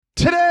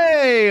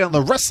Today on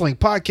the Wrestling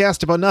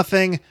Podcast About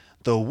Nothing,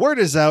 the word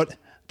is out.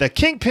 The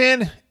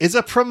Kingpin is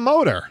a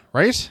promoter,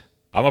 right?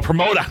 I'm a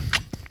promoter.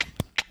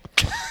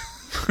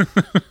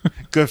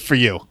 Good for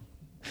you.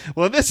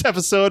 Well, in this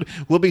episode,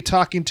 we'll be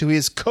talking to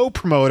his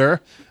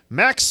co-promoter,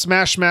 Max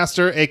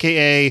Smashmaster,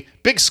 a.k.a.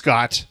 Big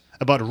Scott,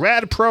 about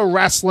Rad Pro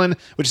Wrestling,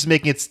 which is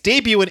making its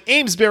debut in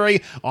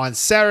Amesbury on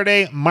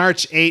Saturday,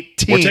 March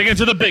 18th. We're taking it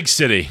to the big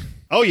city.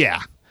 Oh,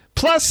 yeah.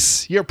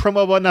 Plus, your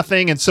promo about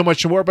nothing and so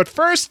much more. But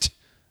first,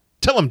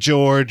 tell him,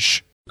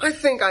 George. I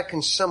think I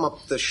can sum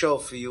up the show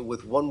for you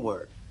with one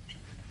word.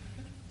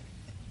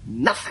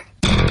 Nothing.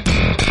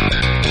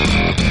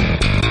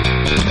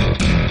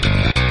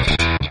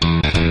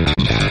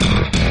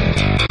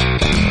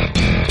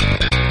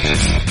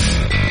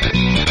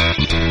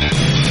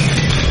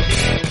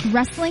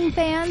 Wrestling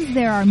fans,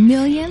 there are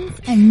millions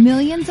and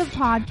millions of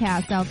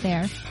podcasts out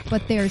there,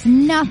 but there's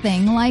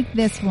nothing like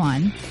this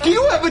one. Do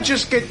you ever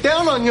just get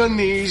down on your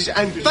knees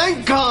and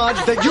thank God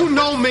that you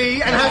know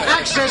me and have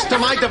access to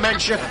my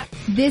dementia?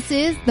 This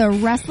is the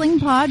Wrestling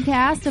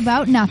Podcast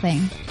About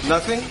Nothing.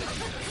 Nothing?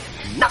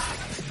 Nothing.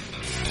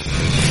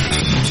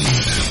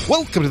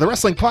 Welcome to the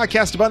Wrestling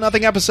Podcast About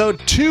Nothing, episode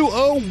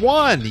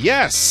 201.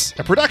 Yes,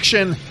 a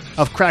production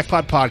of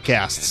Crackpot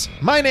Podcasts.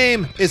 My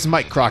name is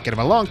Mike Crockett. I'm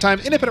a longtime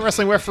independent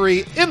wrestling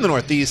referee in the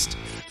Northeast,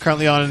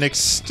 currently on an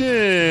extended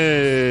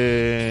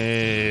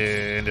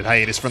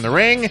hiatus from the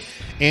ring.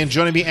 And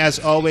joining me, as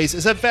always,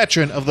 is a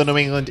veteran of the New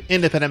England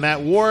Independent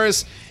Mat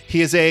Wars.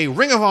 He is a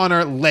Ring of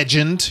Honor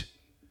legend.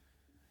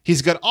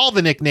 He's got all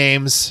the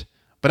nicknames,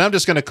 but I'm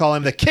just going to call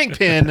him the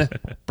Kingpin,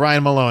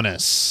 Brian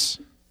Malonis.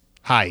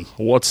 Hi.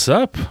 What's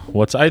up?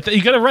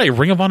 You got it right.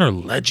 Ring of Honor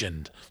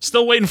legend.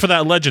 Still waiting for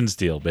that Legends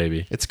deal,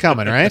 baby. It's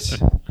coming, right?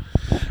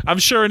 I'm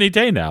sure any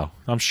day now.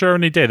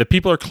 The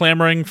people are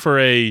clamoring for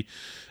a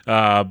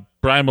Brian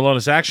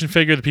Malonis action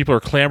figure. The people are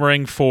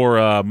clamoring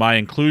for my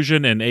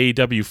inclusion in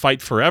AEW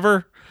Fight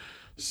Forever.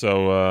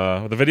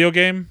 So, the video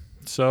game.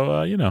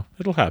 So,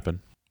 it'll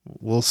happen.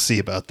 We'll see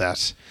about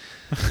that.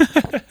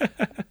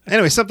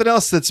 Anyway, something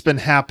else that's been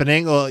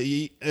happening. Well,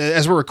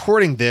 as we're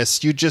recording this,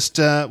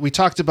 we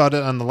talked about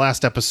it on the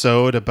last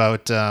episode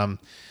about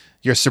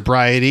your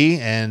sobriety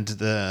and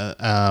the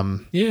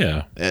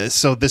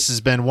so this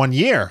has been 1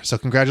 year. So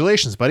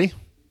congratulations, buddy.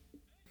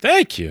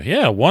 Thank you.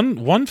 Yeah,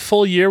 one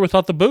full year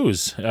without the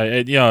booze.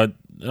 In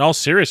all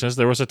seriousness,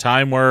 there was a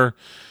time where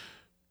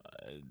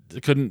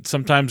it couldn't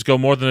sometimes go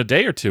more than a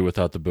day or two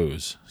without the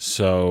booze.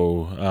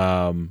 So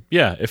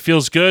it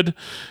feels good.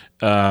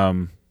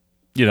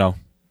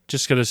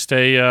 Just got to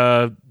stay,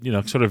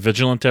 sort of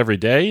vigilant every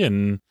day.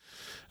 And,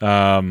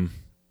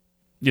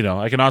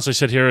 I can honestly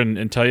sit here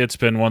and tell you it's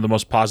been one of the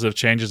most positive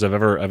changes I've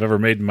ever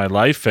made in my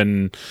life.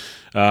 And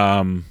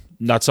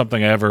not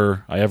something I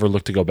ever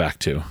look to go back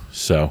to.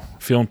 So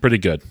feeling pretty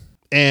good.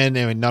 And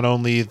I mean, not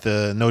only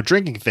the no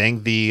drinking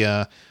thing,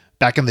 the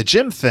back in the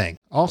gym thing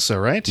also,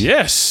 right?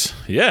 Yes.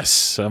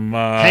 I'm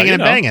hanging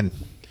and banging.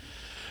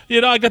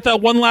 I got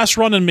that one last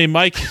run in me,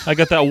 Mike. I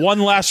got that one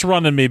last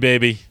run in me,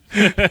 baby.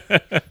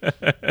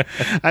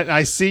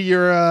 I see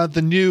you're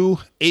the new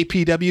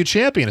APW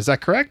champion. Is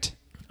that correct?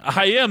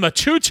 I am a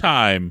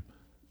two-time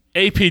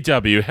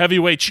APW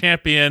heavyweight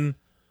champion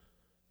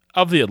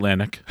of the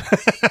Atlantic.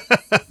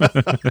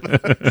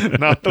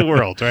 Not the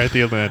world, right?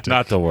 The Atlantic.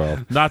 Not the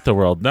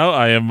world. No,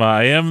 I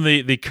am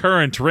the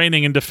current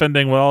reigning and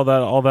defending with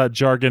all that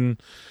jargon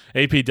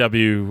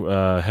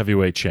APW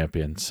heavyweight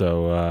champion.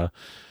 So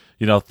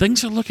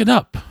things are looking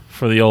up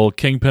for the old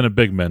Kingpin of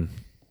Big Men.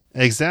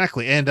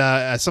 Exactly. And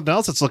something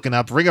else that's looking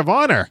up, Ring of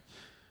Honor.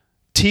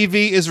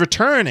 TV is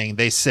returning,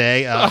 they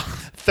say.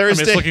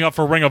 Thursday. It's looking up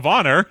for Ring of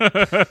Honor.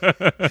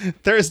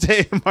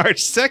 Thursday,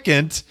 March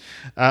 2nd,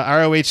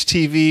 ROH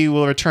TV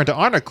will return to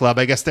Honor Club.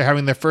 I guess they're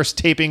having their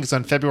first tapings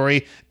on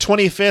February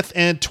 25th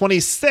and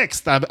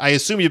 26th. I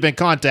assume you've been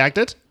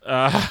contacted.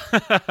 No.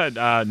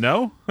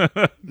 No?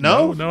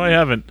 No, I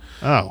haven't.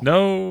 Oh.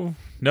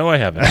 No, I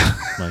haven't,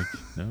 Mike.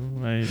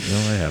 No, I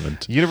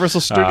haven't.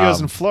 Universal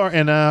Studios in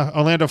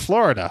Orlando,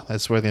 Florida.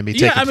 That's where they're going to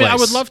be taking place. I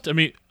would love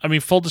to. I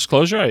mean, full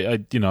disclosure.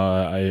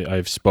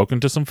 I've spoken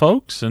to some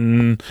folks,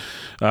 and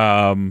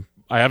I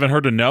haven't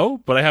heard a no,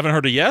 but I haven't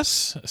heard a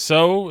yes.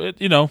 So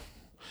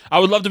I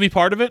would love to be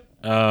part of it.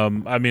 I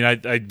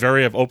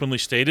have openly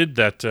stated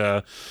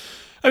that.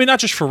 Not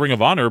just for Ring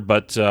of Honor,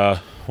 but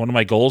one of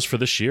my goals for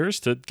this year is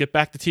to get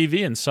back to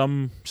TV in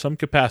some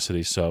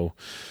capacity. So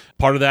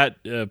part of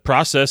that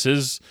process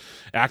is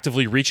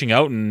actively reaching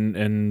out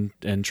and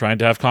trying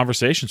to have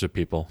conversations with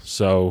people.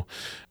 So,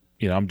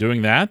 I'm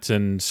doing that,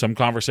 and some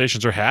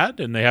conversations are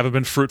had, and they haven't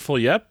been fruitful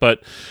yet.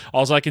 But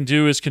all I can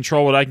do is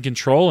control what I can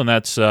control, and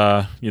that's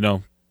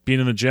being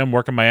in the gym,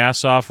 working my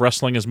ass off,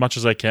 wrestling as much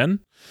as I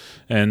can,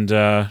 and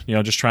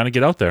just trying to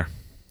get out there.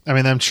 I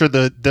mean, I'm sure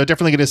they're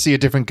definitely going to see a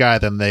different guy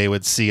than they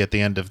would see at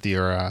the end of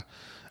the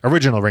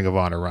original Ring of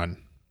Honor run.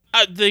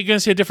 They're going to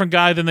see a different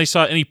guy than they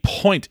saw at any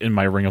point in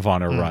my Ring of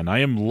Honor run. I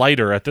am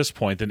lighter at this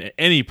point than at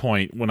any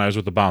point when I was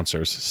with the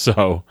Bouncers.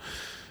 So,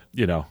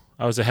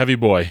 I was a heavy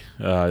boy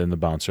in the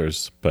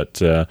bouncers, but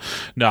no,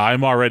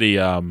 I'm already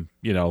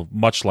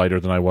much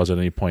lighter than I was at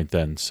any point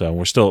then. So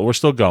we're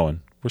still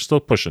going. We're still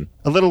pushing.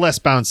 A little less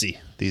bouncy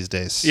these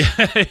days. Yeah.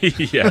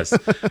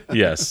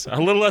 yes. A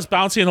little less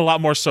bouncy and a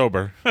lot more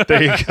sober.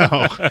 There you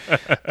go.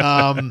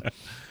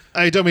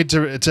 I don't mean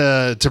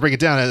to bring it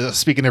down.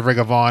 Speaking of Ring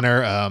of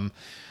Honor,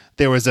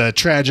 there was a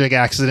tragic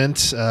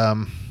accident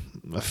a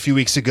few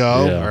weeks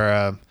ago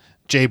where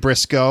Jay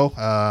Briscoe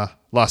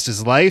lost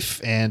his life,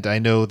 and I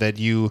know that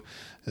you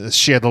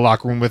shared the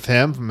locker room with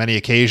him on many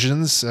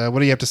occasions. What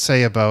do you have to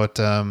say about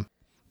the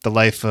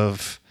life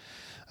of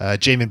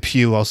Jamin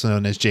Pugh, also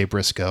known as Jay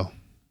Briscoe?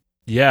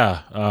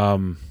 Yeah.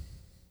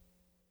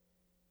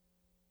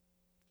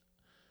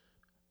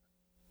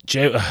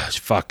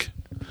 Fuck.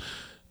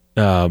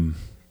 Boy,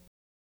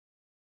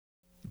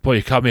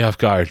 you caught me off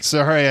guard.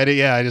 Sorry,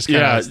 I just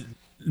kind of...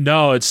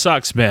 No, it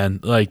sucks, man.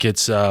 Like,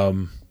 it's...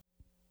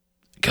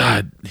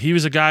 God, he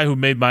was a guy who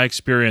made my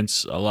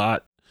experience a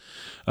lot...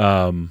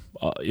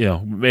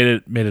 made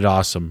it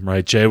awesome,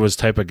 right? Jay was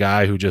the type of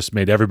guy who just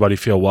made everybody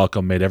feel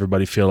welcome, made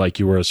everybody feel like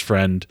you were his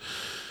friend.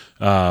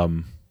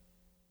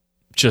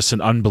 Just an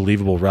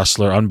unbelievable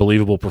wrestler,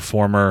 unbelievable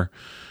performer,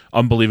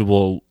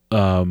 unbelievable,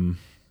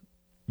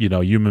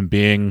 human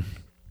being.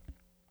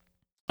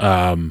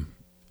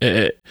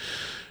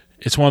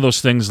 It's one of those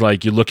things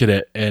like you look at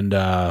it and,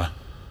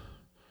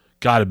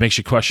 God, it makes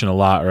you question a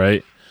lot,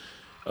 right?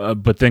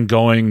 But then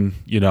going,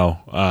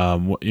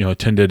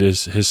 attended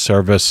his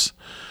service,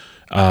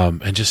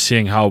 and just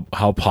seeing how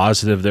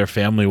positive their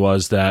family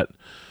was, that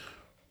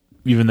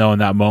even though in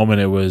that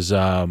moment it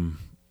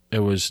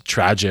was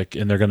tragic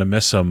and they're going to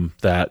miss him,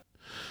 that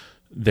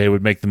they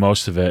would make the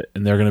most of it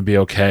and they're going to be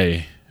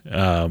okay.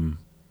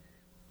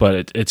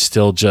 But it's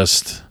still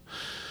just,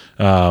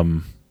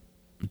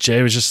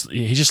 Jay was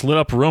he just lit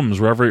up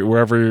rooms wherever he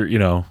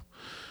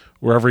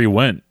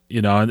went,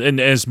 and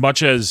as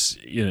much as,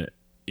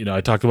 I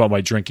talked about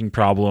my drinking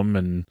problem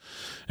and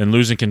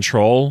losing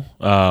control.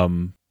 I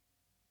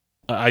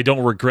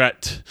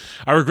regret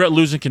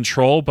losing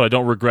control, but I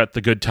don't regret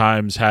the good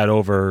times had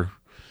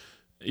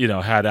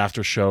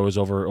after shows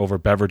over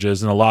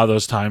beverages. And a lot of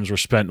those times were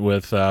spent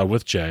with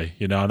Jay,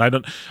 and I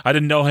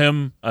didn't know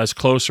him as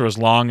close or as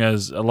long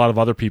as a lot of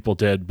other people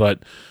did,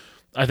 but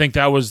I think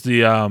that was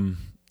the,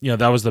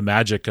 that was the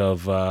magic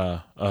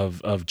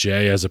of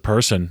Jay as a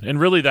person, and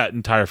really that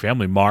entire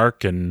family,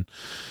 Mark and,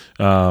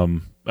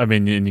 and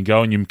you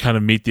go and you kind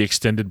of meet the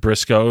extended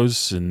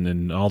Briscoes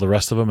and all the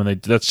rest of them,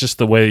 and that's just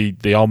the way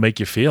they all make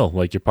you feel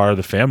like you're part of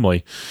the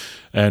family.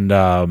 And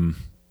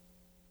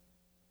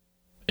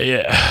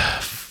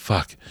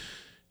fuck,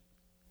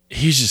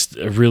 he's just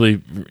I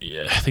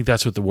think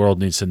that's what the world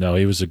needs to know.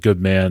 He was a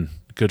good man,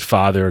 a good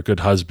father, a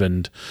good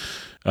husband,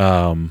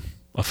 a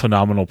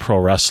phenomenal pro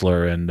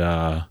wrestler, and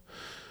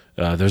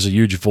there's a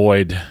huge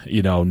void,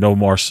 no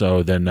more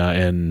so than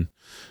in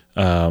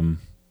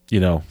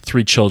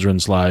 3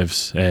 children's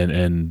lives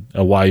and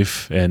a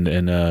wife and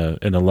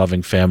a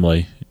loving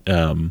family.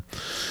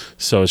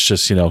 So it's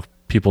just,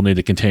 people need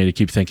to continue to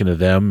keep thinking of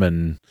them.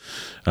 And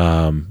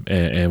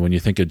when you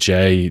think of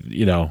Jay,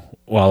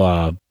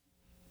 right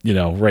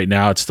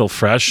now it's still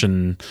fresh.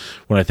 And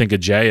when I think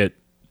of Jay,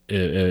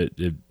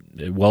 it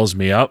wells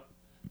me up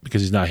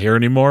because he's not here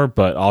anymore.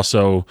 But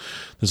also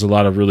there's a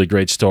lot of really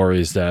great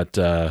stories that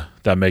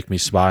make me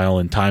smile,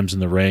 and times in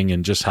the ring,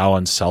 and just how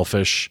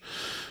unselfish,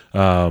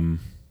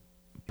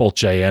 both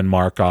Jay and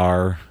Mark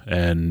are,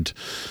 and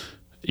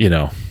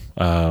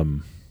but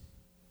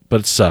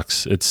it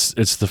sucks. It's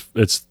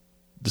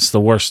the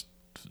worst.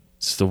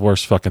 It's the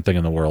worst fucking thing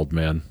in the world,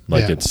 man.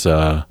 Like it's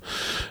but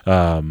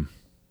to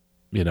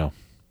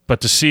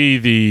see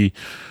the,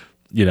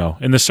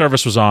 and the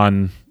service was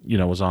on,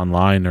 was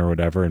online or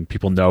whatever, and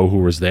people know who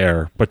was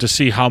there, but to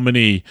see how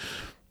many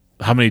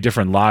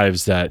different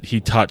lives that he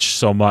touched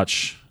so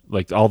much,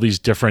 like all these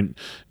different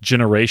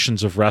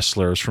generations of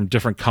wrestlers from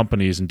different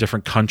companies and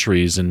different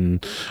countries,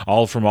 and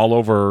all from all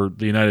over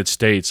the United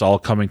States, all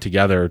coming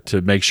together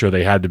to make sure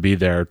they had to be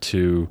there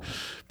to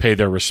pay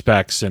their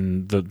respects.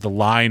 And the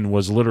line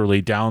was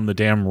literally down the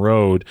damn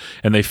road,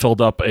 and they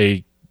filled up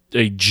a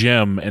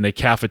gym and a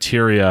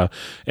cafeteria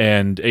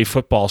and a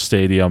football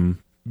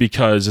stadium,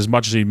 because as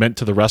much as he meant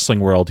to the wrestling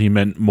world, he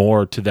meant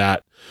more to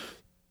that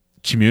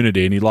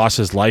community. And he lost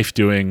his life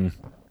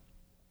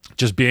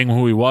just being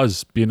who he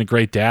was, being a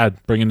great dad,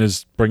 bringing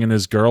his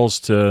girls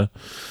to,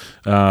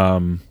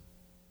 cheerleading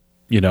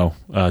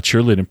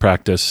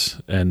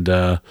practice. And,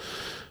 but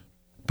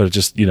it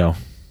just,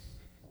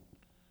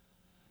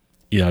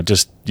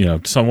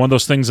 some one of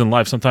those things in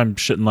life,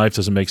 sometimes shit in life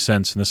doesn't make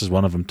sense. And this is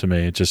one of them to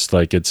me. It's just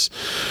like, it's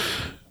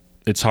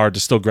hard to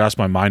still grasp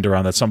my mind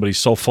around that somebody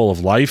so full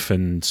of life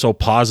and so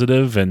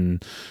positive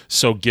and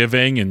so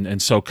giving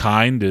and so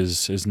kind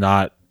is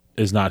not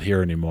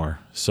here anymore.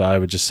 So I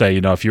would just say,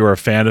 if you were a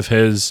fan of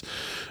his,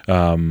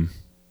 if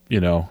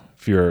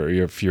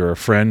you're a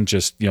friend,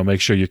 just,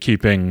 make sure you're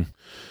keeping,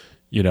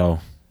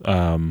 that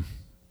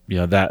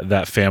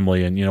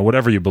family, and,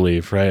 whatever you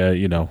believe, right?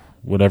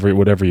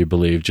 whatever you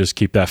believe, just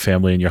keep that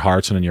family in your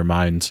hearts and in your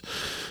minds.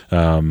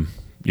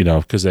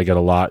 Because they got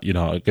a lot,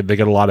 they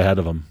got a lot ahead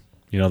of them.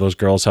 Those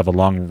girls have a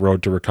long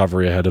road to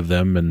recovery ahead of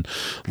them, and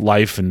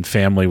life and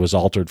family was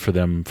altered for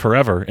them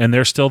forever. And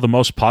they're still the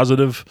most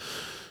positive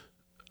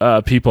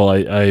people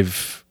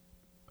I've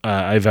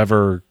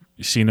ever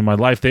seen in my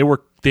life. They were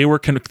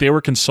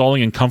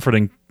consoling and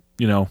comforting,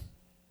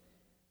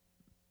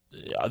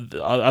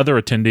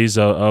 other attendees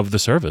of the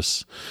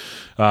service.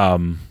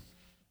 I'd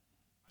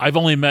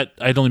only met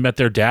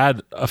their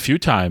dad a few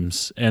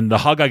times, and the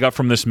hug I got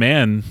from this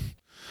man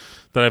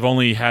that I've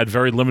only had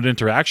very limited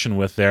interaction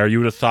with there, you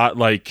would have thought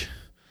like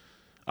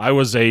I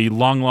was a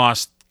long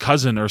lost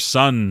cousin or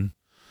son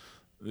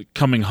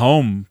coming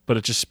home, but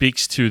it just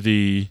speaks to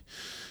the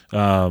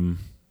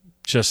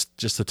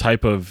just the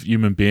type of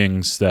human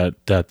beings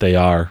that they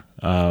are.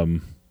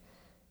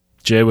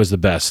 Jay was the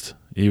best.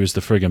 He was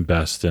the friggin'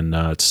 best, and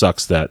it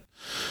sucks that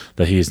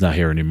he's not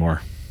here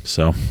anymore.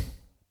 So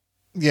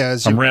yeah,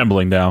 I'm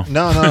rambling now.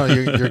 No,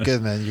 you're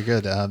good, man. You're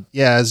good.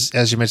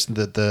 As you mentioned,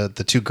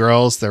 the two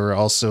girls that were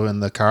also in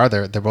the car,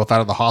 they're both out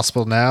of the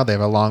hospital now. They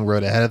have a long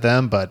road ahead of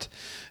them, but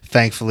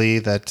thankfully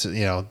that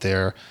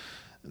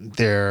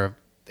they're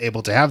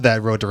able to have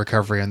that road to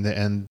recovery, and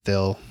I'm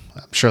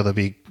sure they'll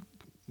be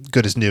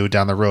good as new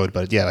down the road.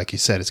 But yeah, like you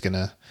said, it's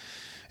gonna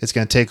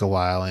take a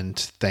while, and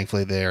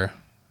thankfully they're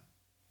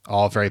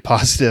all very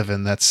positive,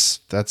 and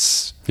that's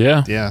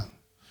yeah.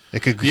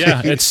 It could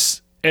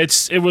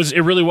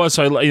It really was.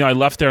 So I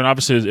left there, and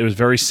obviously it was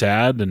very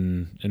sad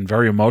and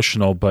very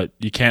emotional. But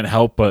you can't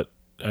help but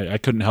I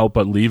couldn't help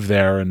but leave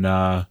there, and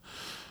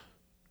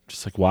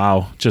just like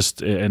wow,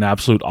 just an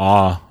absolute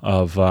awe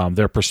of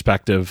their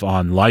perspective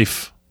on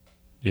life,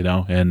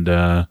 and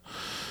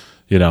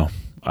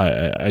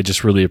I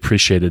just really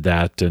appreciated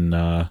that,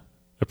 and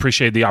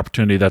appreciated the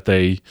opportunity that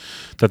they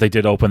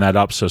did open that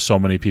up, so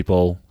many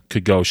people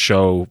could go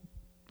show,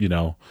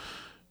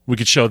 we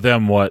could show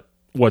them what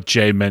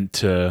Jay meant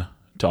to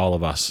all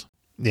of us.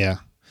 Yeah.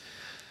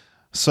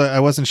 So I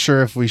wasn't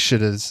sure if we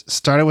should have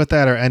started with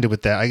that or ended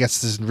with that. I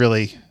guess this is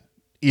really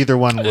either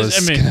one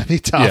was going to be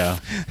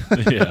tough.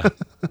 Yeah.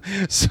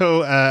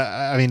 So,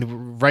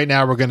 right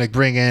now we're going to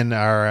bring in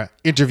our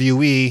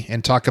interviewee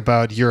and talk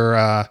about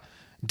your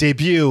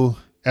debut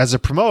as a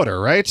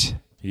promoter, right?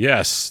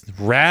 Yes.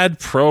 Rad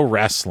Pro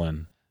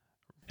Wrestling.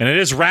 And it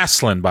is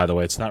wrestling, by the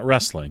way. It's not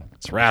wrestling.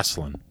 It's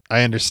wrestling.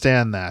 I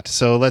understand that.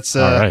 So let's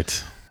all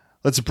right.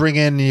 Let's bring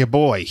in your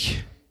boy.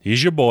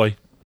 He's your boy.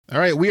 All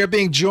right, we are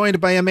being joined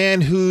by a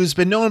man who's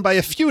been known by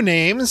a few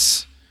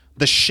names.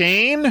 The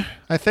Shane,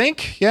 I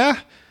think, yeah.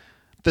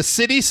 The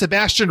City,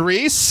 Sebastian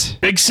Reese.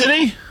 Big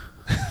City?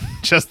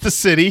 Just the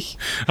City.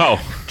 Oh.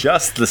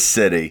 Just the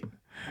City.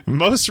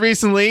 Most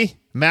recently,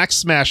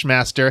 Max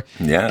Smashmaster.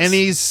 Yes. And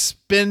he's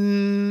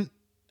been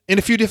in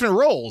a few different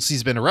roles.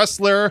 He's been a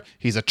wrestler,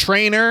 he's a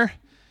trainer,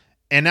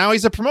 and now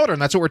he's a promoter,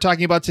 and that's what we're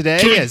talking about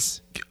today.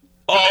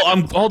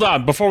 Hold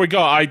on. Before we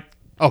go,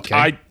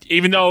 Okay.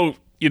 Even though,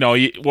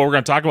 what we're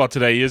going to talk about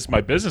today is my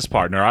business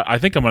partner, I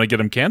think I'm going to get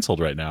him canceled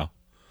right now.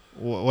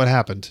 What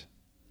happened?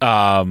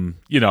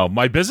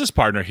 My business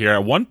partner here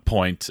at one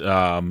point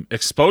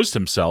exposed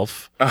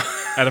himself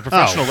at a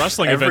professional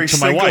wrestling event to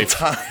my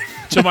wife.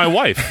 To my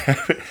wife.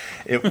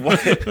 It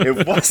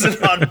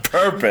wasn't on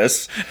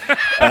purpose.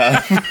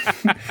 But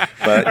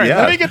right,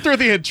 yeah. let me get through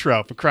the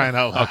intro for crying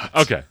out loud.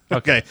 Okay.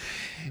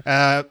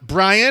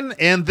 Brian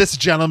and this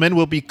gentleman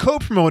will be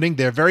co-promoting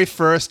their very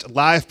first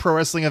live pro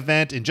wrestling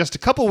event in just a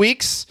couple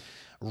weeks.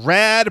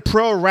 Rad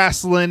Pro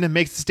Wrestling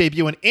makes its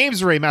debut in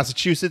Amesbury,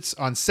 Massachusetts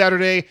on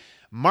Saturday,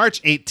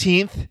 March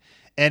 18th.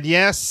 And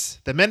yes,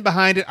 the men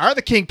behind it are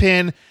the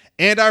Kingpin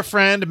and our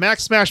friend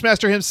Max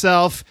Smashmaster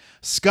himself,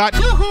 Scott.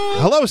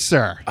 Hello,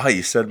 sir. Oh,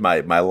 you said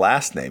my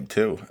last name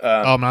too.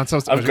 I'm not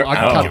supposed to.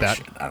 I'll cut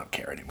that. I don't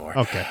care anymore.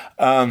 Okay.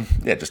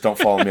 Yeah, just don't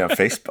follow me on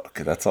Facebook.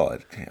 That's all.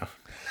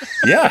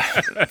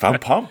 Yeah, I'm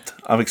pumped.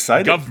 I'm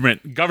excited.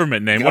 Government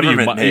name. What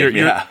Government are you? name,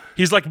 yeah.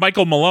 He's like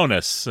Michael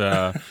Malonis,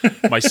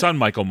 my son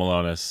Michael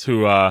Malonis,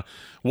 who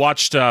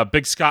watched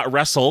Big Scott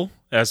wrestle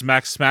as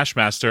Max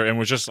Smashmaster and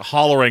was just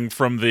hollering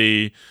from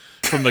the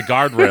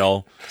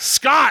guardrail,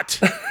 Scott!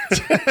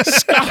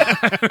 Scott!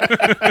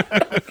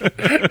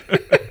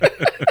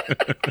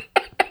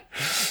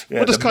 Yeah,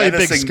 we'll just call you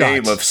Big Scott.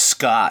 Name of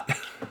Scott.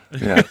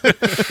 Yeah.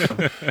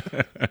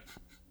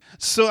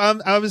 So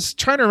I was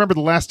trying to remember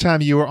the last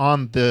time you were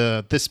on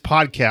this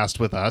podcast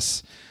with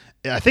us.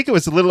 I think it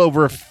was a little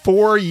over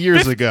 4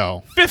 years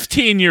ago.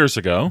 15 years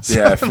ago.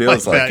 Yeah, it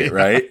feels like that, it,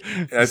 right?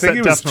 I think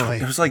it was definitely.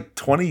 It was like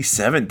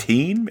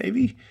 2017,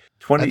 maybe.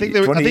 I think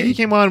he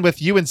came on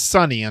with you and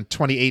Sonny in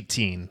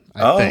 2018.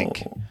 I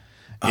think.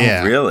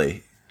 Yeah. Oh,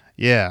 really?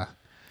 Yeah.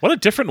 What a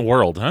different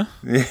world, huh?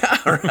 Yeah,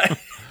 right.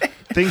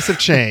 Things have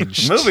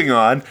changed. Moving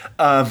on.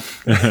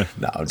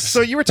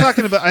 So you were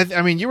talking about.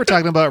 You were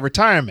talking about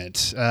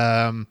retirement.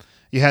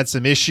 You had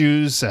some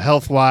issues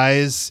health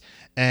wise,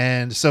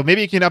 and so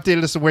maybe you can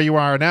update us on where you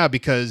are now,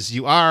 because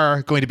you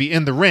are going to be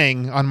in the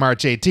ring on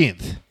March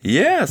 18th.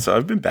 Yeah, so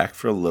I've been back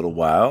for a little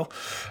while.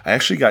 I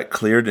actually got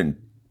cleared in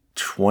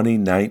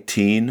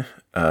 2019,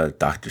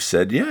 doctor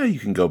said, yeah, you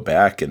can go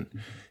back and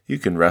you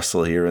can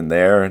wrestle here and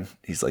there. And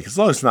he's like, as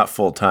long as it's not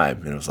full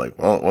time. And I was like,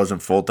 well, it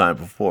wasn't full time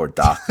before,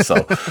 doc.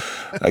 So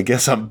I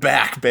guess I'm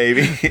back,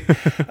 baby.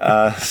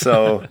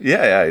 So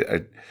yeah,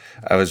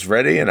 I was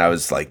ready, and I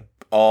was like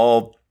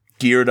all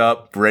geared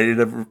up, ready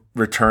to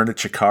return to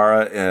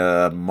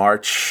Chikara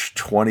March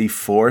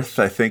 24th,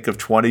 I think, of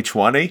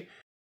 2020.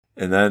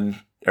 And then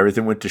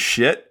everything went to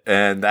shit,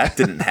 and that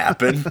didn't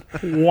happen.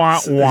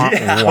 What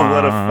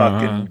a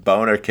fucking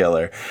boner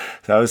killer.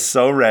 So I was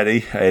so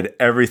ready. I had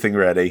everything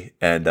ready.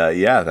 And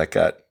that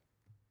got,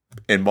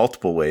 in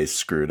multiple ways,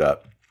 screwed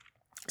up.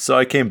 So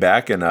I came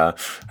back, and I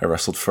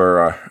wrestled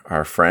for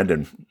our friend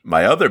and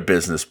my other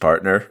business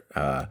partner,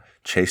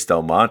 Chase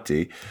Del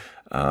Monte.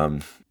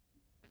 And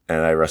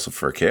I wrestled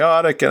for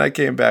Chaotic, and I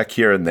came back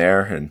here and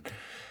there. And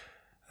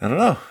I don't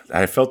know.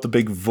 I felt a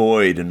big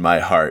void in my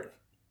heart.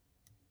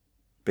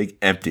 Big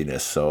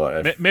emptiness.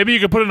 So maybe you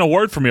could put in a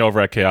word for me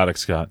over at Chaotic,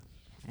 Scott.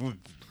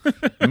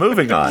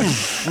 Moving on.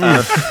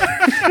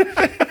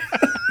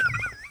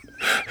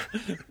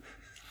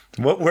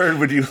 What word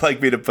would you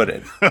like me to put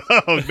in?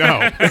 Oh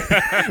no,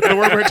 the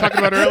word we were talking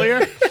about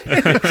earlier.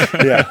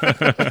 Yeah.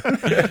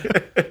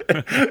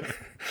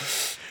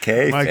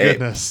 Okay. My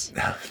goodness.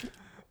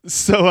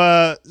 So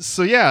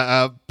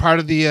part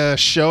of the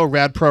show,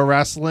 Rad Pro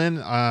Wrestling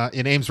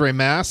in Amesbury,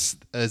 Mass,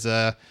 is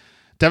a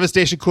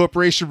Devastation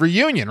Corporation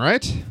reunion,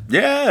 right?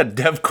 Yeah,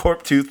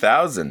 DevCorp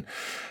 2000.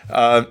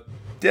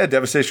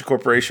 Devastation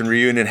Corporation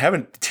reunion.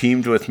 Haven't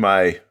teamed with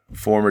my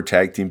former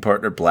tag team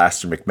partner,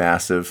 Blaster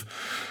McMassive,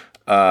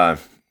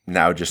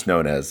 now just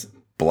known as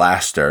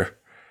Blaster,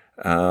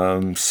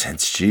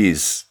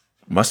 since,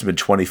 must have been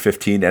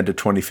 2015, end of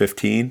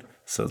 2015.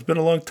 So it's been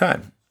a long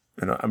time.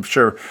 I'm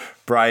sure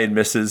Brian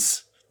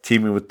misses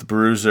teaming with the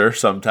Bruiser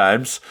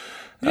sometimes.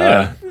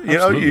 Yeah,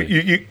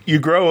 you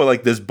grow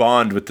like this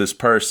bond with this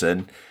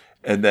person,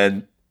 and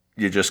then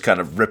you're just kind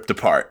of ripped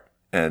apart.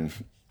 And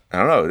I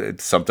don't know,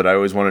 it's something I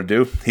always want to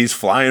do. He's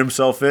flying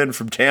himself in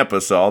from Tampa,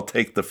 so I'll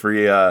take the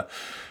free, the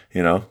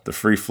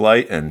free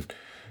flight and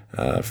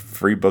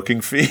free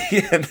booking fee.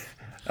 And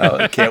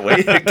I can't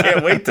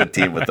wait to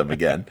team with him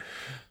again.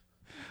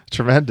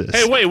 Tremendous.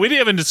 Hey, wait, we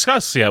didn't even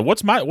discuss yet.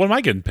 What am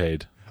I getting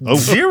paid? Oh,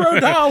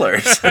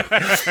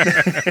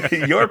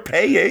 $0. You're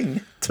paying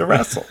to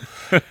wrestle.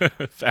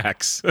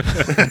 Facts.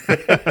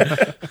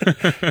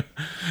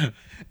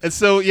 And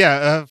so,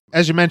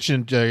 as you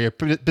mentioned, your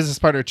business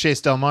partner, Chase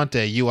Del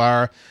Monte, you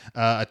are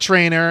a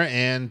trainer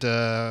and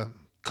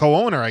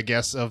co-owner, I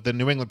guess, of the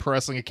New England Pro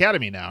Wrestling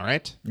Academy now,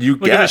 right?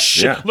 Look at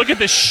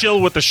this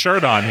shill with the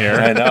shirt on here.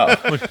 I know.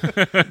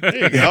 There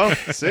you go.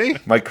 See?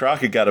 Mike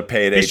Crockett got a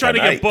payday. He's trying to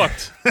get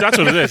booked. That's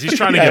what it is. He's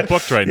trying to get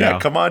booked right now.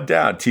 Come on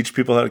down. Teach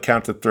people how to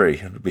count to 3.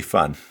 It'll be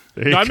fun.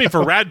 No, I mean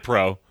for Rad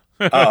Pro.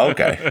 Oh,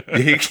 okay.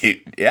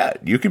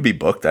 You can be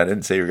booked. I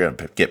didn't say you were going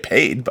to get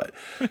paid, but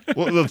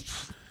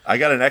I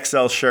got an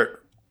XL shirt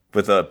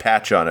with a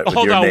patch on it with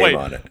your name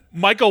on it.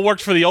 Michael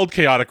worked for the old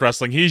Chaotic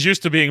Wrestling. He's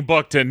used to being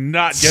booked and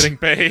not getting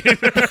paid.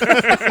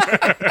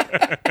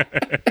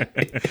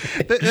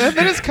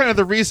 That is kind of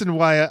the reason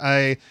why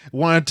I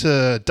wanted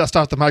to dust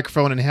off the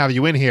microphone and have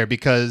you in here,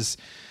 because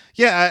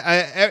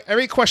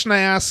every question I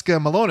ask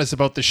Malone is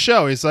about the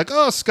show. He's like,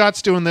 oh,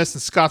 Scott's doing this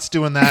and Scott's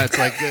doing that. It's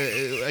like,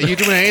 are you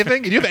doing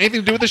anything? Do you have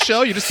anything to do with the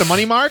show? You're just a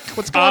money mark?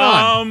 What's going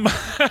on?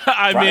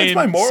 Brian's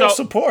my moral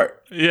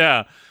support.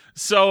 Yeah.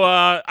 So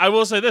I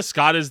will say this: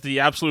 Scott is the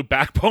absolute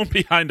backbone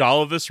behind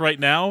all of this right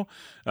now.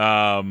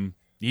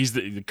 He's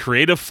the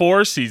creative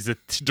force. He's the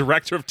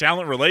director of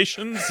talent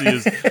relations. He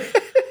is.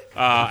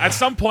 At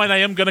some point, I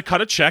am going to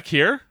cut a check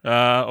here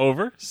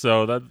over.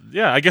 So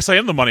I guess I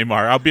am the money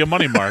mark. I'll be a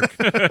money mark.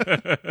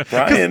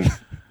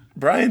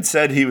 Brian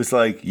said he was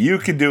like, you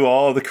can do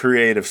all the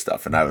creative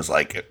stuff, and I was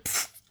like,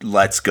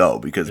 let's go,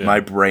 because my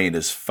brain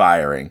is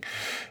firing.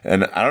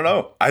 And I don't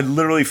know. I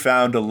literally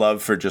found a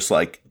love for just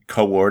like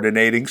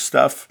coordinating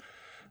stuff.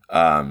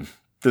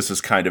 This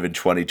was kind of in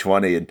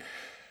 2020, and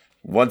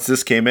once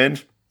this came in,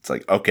 it's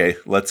like, okay,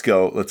 let's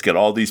go. Let's get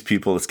all these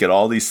people. Let's get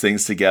all these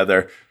things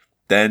together.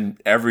 Then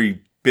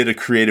every bit of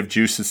creative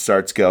juices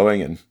starts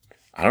going, and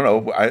I don't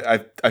know.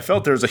 I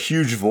felt there was a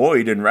huge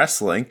void in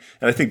wrestling,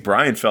 and I think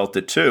Brian felt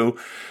it too.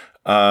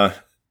 So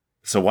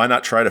why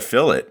not try to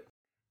fill it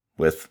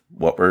with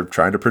what we're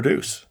trying to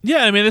produce?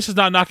 Yeah, I mean, this is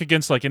not a knock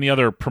against like any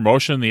other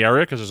promotion in the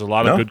area, because there's a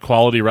lot of good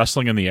quality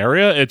wrestling in the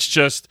area. It's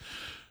just,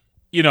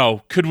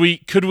 could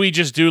we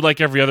just do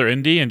like every other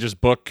indie and just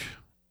book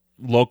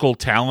local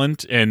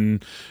talent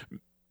and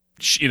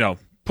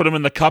put them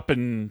in the cup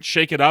and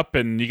shake it up,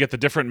 and you get the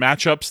different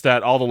matchups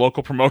that all the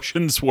local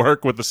promotions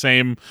work with the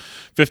same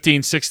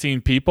 15,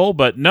 16 people.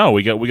 But no,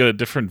 we got a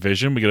different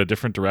vision. We got a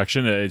different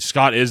direction.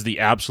 Scott is the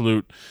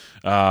absolute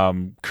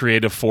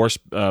creative force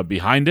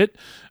behind it.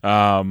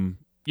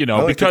 you know,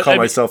 I like because to call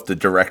myself the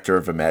director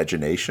of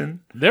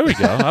imagination. there we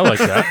go. I like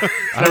that.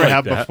 I Never like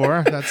have that.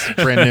 before. That's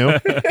brand new.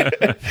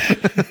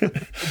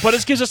 But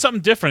it gives us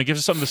something different. It gives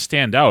us something to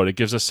stand out. It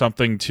gives us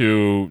something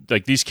to,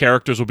 like, these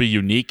characters will be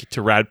unique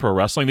to Rad Pro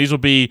Wrestling. These will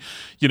be,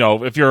 you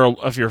know, if you're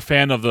a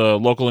fan of the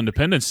local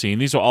independent scene,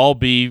 these will all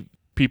be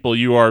people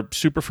you are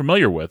super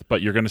familiar with,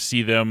 but you're going to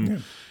see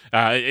them.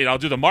 And I'll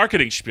do the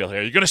marketing spiel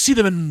here. You're going to see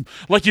them in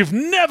like you've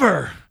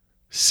never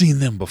seen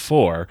them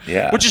before.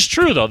 Yeah. Which is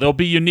true, though. They'll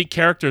be unique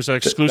characters that are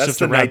exclusive That's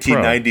to the Rad Pro.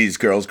 1990s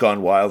Girls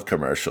Gone Wild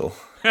commercial.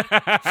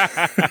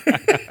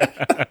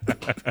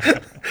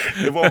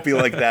 It won't be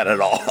like that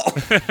at all.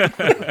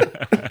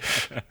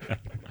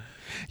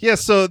 Yeah,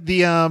 so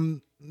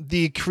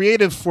the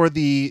creative for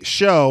the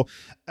show,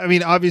 I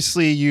mean,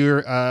 obviously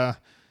you're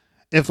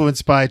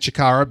influenced by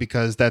Chikara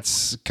because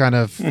that's kind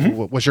of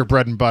what was your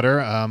bread and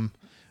butter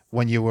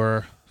when you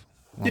were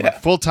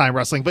full-time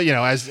wrestling, but, you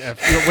know, as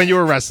when you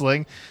were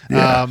wrestling.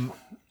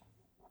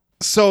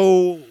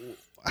 So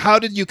how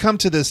did you come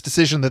to this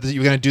decision that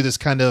you were going to do this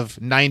kind of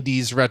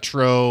 90s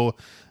retro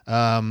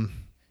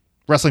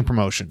wrestling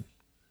promotion?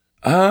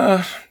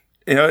 You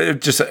know,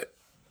 it just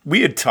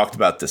we had talked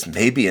about this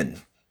maybe in,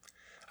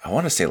 I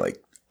want to say,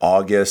 like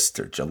August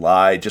or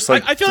July. Just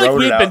like I feel like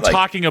we had been like,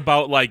 talking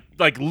about like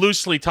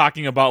loosely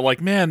talking about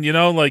like, man, you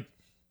know, like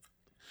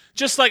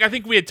just like I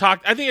think we had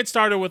talked. I think it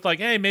started with like,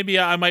 hey, maybe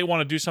I might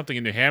want to do something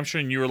in New Hampshire,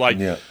 and you were like,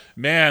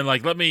 man,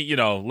 like let me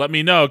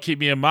know, keep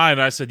me in mind.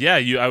 And I said, yeah,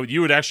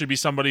 you would actually be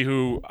somebody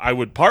who I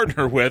would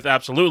partner with,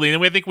 absolutely.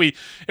 And I think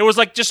it was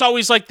like just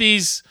always like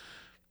these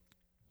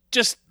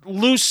just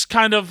loose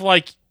kind of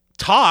like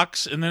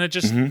talks, and then it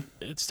just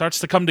it starts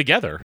to come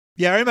together.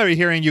 Yeah, I remember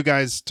hearing you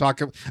guys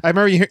talk. I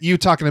remember you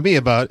talking to me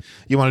about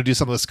you want to do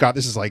something with Scott.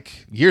 This is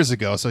like years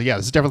ago. So yeah,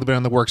 this has definitely been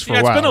in the works for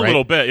a while. It's been a right?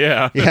 little bit,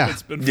 yeah. Yeah.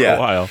 It's been for a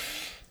while.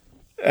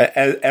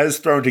 As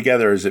thrown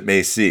together as it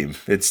may seem,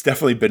 it's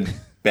definitely been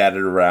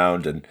batted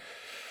around. And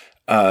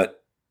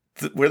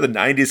where the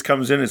 90s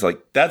comes in is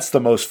like, that's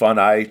the most fun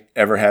I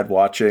ever had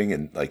watching.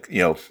 And like, you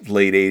know,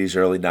 late 80s,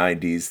 early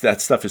 90s,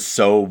 that stuff is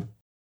so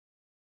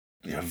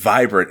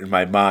vibrant in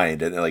my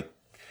mind. And like,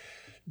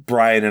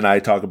 Brian and I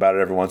talk about it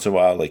every once in a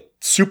while, like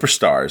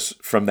superstars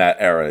from that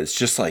era. It's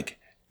just like,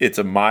 it's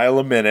a mile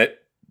a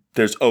minute.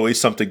 There's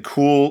always something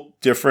cool,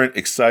 different,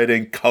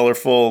 exciting,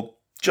 colorful,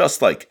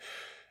 just like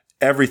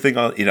everything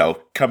on, you know,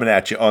 coming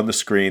at you on the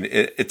screen.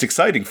 It's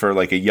exciting for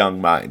like a young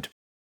mind.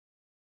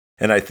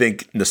 And I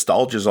think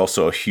nostalgia is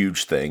also a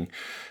huge thing.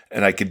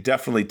 And I could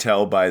definitely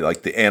tell by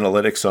like the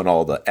analytics on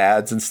all the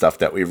ads and stuff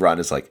that we run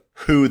is like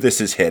who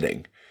this is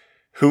hitting,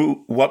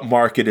 what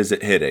market is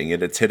it hitting?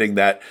 And it's hitting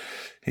that,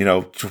 you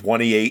know,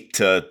 28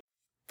 to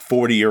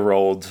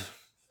 40-year-old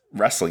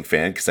wrestling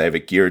fan, because I have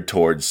it geared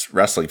towards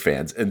wrestling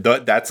fans. And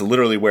that's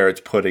literally where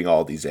it's putting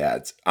all these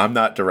ads. I'm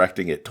not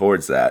directing it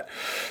towards that.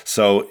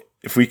 So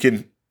if we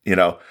can, you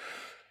know,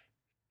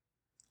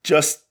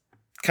 just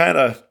kind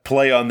of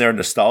play on their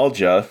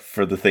nostalgia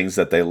for the things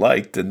that they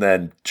liked and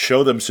then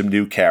show them some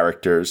new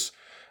characters,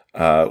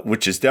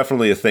 which is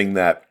definitely a thing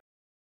that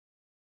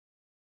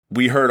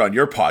we heard on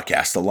your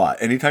podcast a lot.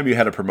 Anytime you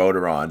had a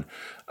promoter on,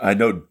 I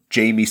know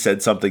Jamie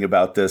said something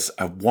about this.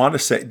 I want to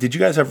say, did you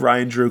guys have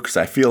Ryan Drew? Because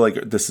I feel like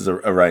this is a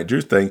Ryan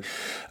Drew thing.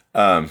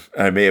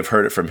 I may have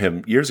heard it from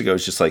him years ago.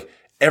 It's just like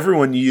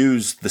everyone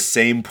used the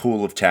same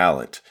pool of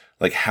talent.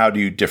 Like, how do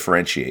you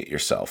differentiate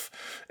yourself?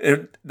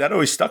 And that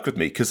always stuck with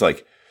me because,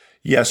 like,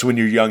 yes, when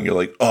you're young, you're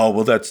like, oh,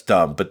 well, that's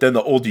dumb. But then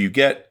the older you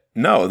get,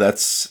 no,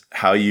 that's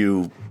how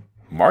you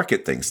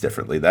market things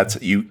differently.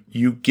 That's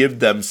you give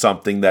them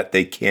something that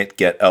they can't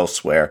get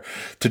elsewhere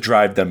to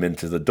drive them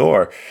into the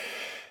door.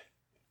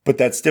 But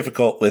that's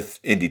difficult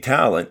with indie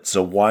talent.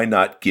 So why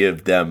not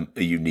give them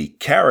a unique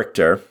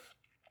character?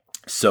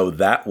 So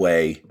that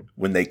way,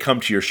 when they come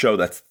to your show,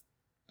 that's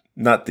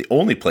not the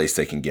only place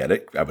they can get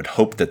it. I would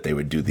hope that they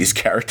would do these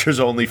characters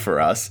only for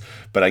us,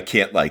 but I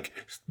can't like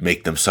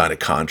make them sign a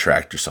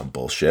contract or some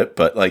bullshit.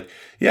 But like,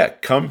 yeah,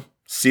 come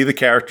see the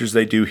characters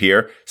they do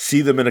here,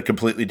 see them in a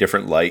completely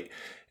different light.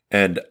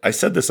 And I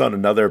said this on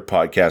another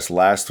podcast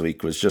last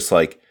week, was just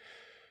like,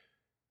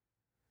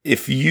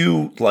 if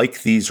you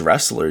like these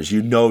wrestlers,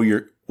 you know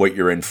what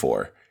you're in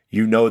for.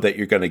 You know that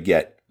you're going to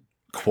get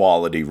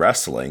quality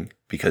wrestling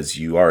because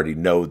you already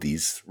know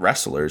these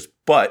wrestlers,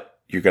 but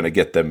you're going to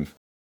get them,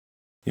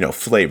 you know,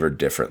 flavored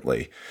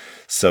differently.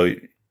 So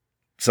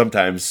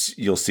sometimes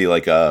you'll see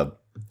like a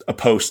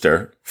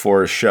poster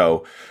for a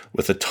show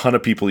with a ton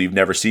of people you've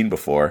never seen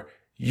before.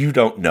 You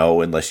don't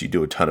know, unless you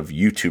do a ton of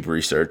YouTube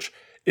research,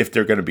 if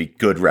they're going to be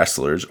good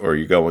wrestlers or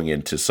you're going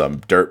into some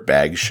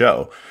dirtbag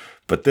show.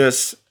 But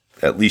this,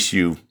 at least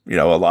you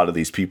know, a lot of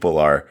these people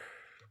are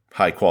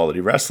high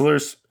quality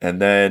wrestlers,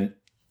 and then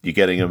you're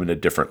getting them in a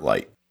different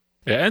light.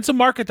 Yeah, and it's a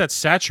market that's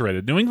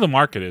saturated. New England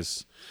market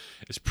is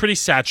pretty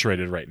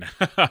saturated right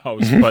now.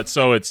 But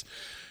so it's,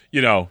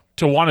 you know,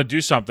 to want to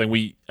do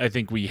something, I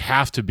think we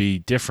have to be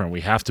different.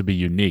 We have to be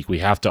unique. We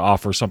have to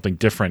offer something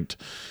different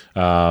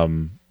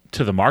to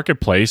to the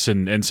marketplace,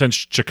 and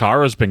since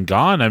Chikara's been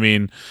gone, I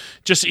mean,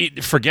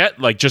 forget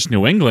like just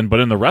New England, but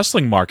in the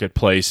wrestling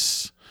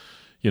marketplace,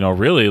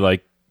 really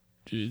like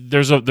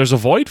there's a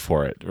void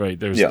for it, right?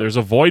 There's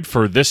a void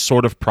for this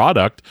sort of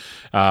product.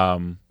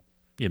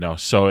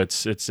 So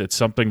it's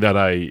something that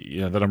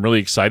that I'm really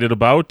excited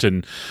about,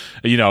 and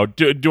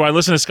do I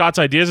listen to Scott's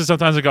ideas? And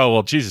sometimes I go,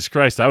 well, Jesus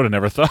Christ, I would have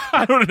never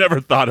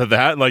thought of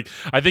that. Like,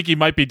 I think he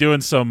might be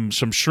doing some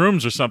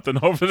shrooms or something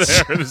over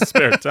there in his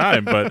spare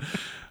time, but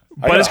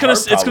it's gonna.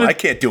 I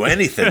can't do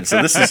anything,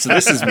 so this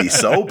is me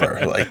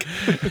sober. Like,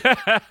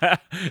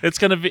 it's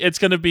gonna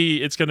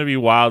be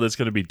wild. It's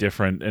gonna be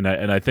different, and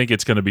I think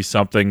it's gonna be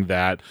something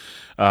that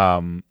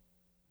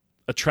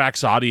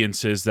attracts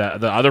audiences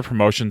that the other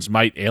promotions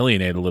might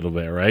alienate a little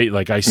bit, right?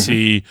 Like, I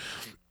see,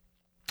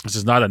 this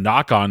is not a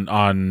knock on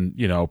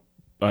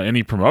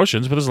any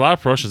promotions, but there's a lot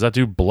of promotions that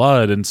do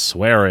blood and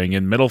swearing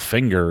and middle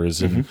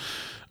fingers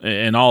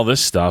and all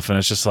this stuff, and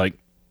it's just like,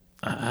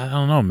 I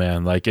don't know,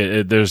 man. Like,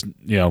 there's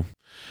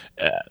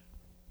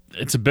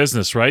it's a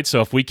business, right?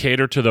 So if we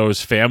cater to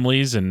those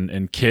families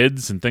and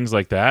kids and things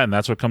like that, and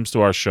that's what comes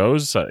to our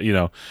shows,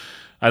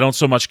 I don't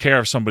so much care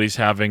if somebody's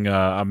having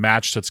a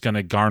match that's going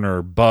to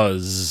garner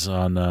buzz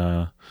on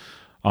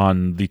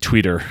the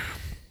Twitter.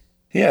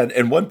 Yeah,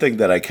 and one thing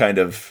that I kind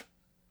of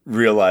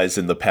realized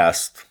in the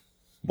past,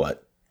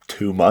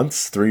 2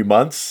 months, 3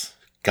 months,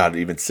 God,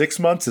 even 6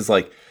 months, is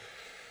like,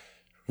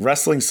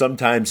 wrestling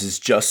sometimes is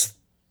just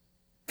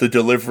the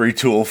delivery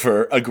tool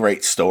for a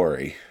great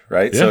story,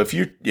 right? Yeah. So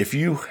if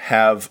you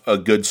have a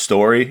good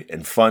story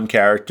and fun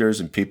characters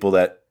and people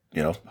that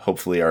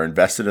hopefully are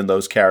invested in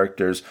those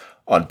characters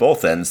on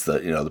both ends,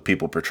 the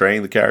people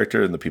portraying the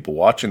character and the people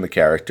watching the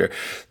character,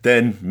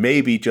 then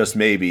maybe, just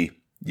maybe,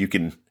 you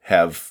can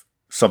have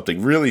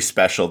something really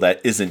special that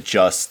isn't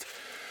just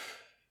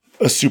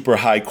a super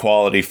high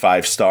quality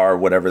 5-star,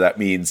 whatever that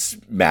means,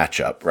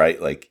 matchup,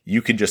 right? Like,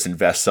 you can just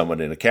invest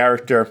someone in a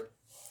character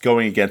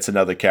going against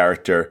another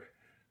character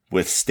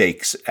with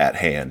stakes at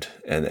hand.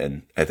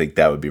 And I think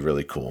that would be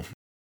really cool.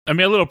 I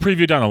mean, a little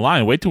preview down the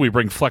line. Wait till we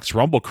bring Flex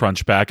Rumble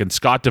Crunch back, and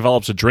Scott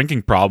develops a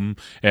drinking problem,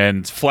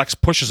 and Flex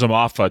pushes him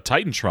off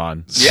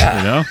Titantron.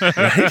 Yeah,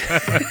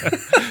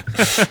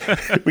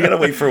 right? We gotta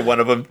wait for one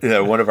of them,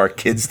 one of our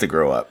kids to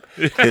grow up,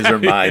 his or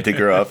mine to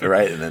grow up,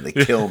 right? And then they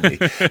kill me.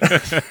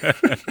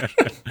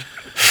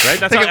 Right?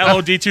 That's how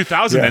LOD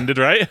 2000 ended,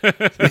 right?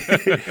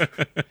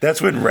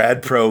 That's when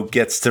Rad Pro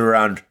gets to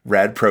around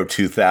Rad Pro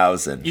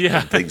 2000.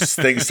 Yeah, things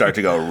start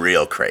to go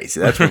real crazy.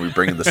 That's when we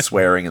bring in the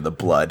swearing and the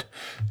blood.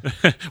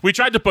 We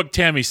tried to book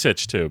Tammy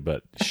Sitch too,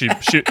 but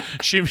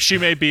she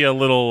may be a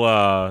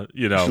little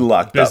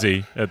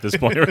busy at this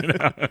point right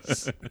now.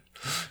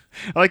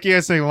 I like you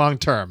guys saying long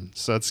term,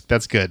 so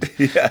that's good.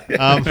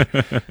 Yeah.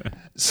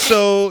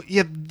 So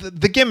yeah,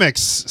 the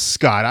gimmicks,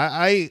 Scott.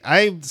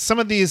 I some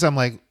of these I'm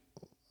like,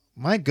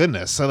 my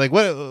goodness. So like,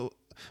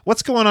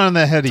 what's going on in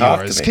the head of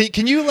yours?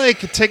 Can you like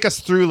take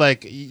us through,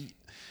 like,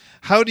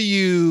 how do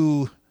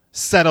you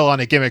settle on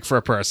a gimmick for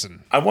a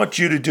person? I want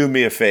you to do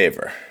me a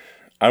favor.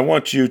 I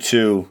want you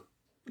to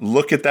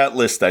look at that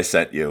list I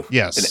sent you.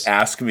 Yes. And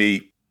ask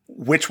me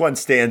which one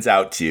stands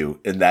out to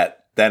you, and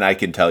that then I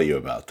can tell you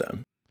about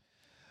them.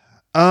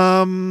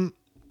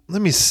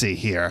 Let me see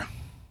here.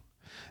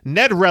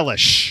 Ned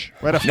Relish.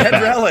 Right off the Ned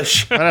bat.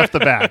 Relish. Right off the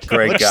bat.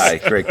 Great guy.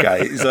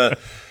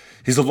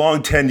 He's a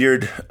long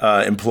tenured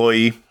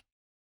employee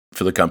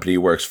for the company he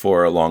works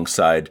for,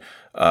 alongside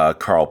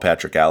Carl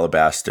Patrick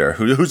Alabaster,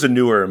 who's a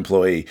newer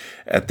employee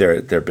at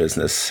their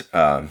business.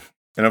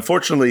 And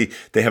unfortunately,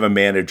 they have a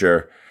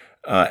manager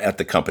at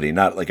the company,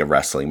 not like a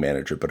wrestling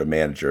manager, but a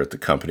manager at the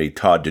company,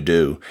 Todd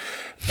Dudu.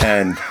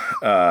 And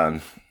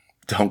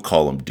don't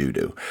call him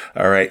Dudu.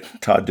 All right,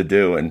 Todd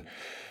Dudu. And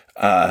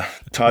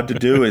Todd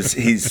Dudu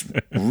he's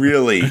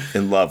really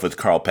in love with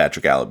Carl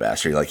Patrick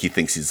Alabaster. Like, he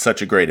thinks he's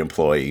such a great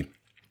employee,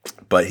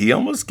 but he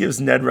almost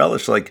gives Ned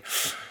Relish, like,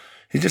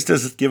 he just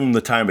doesn't give him the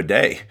time of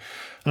day.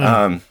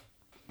 And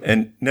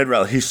Ned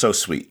Relish, he's so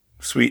sweet.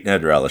 Sweet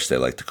Ned Relish, they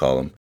like to call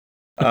him.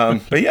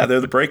 But yeah,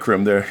 they're the break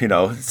room. They're,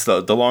 it's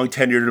the long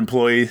tenured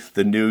employee,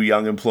 the new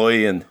young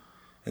employee, and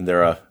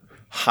they're a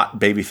hot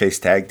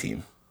babyface tag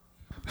team.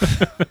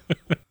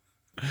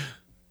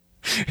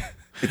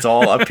 It's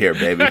all up here,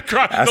 baby.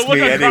 Ask me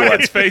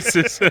anyone.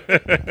 Faces.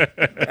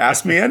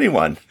 Ask me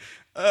anyone.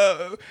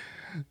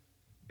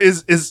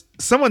 Is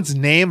someone's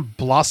name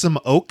Blossom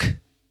Oak?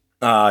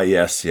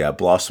 Yes, yeah,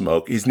 Blossom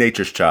Oak. He's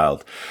nature's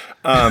child.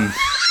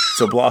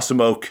 So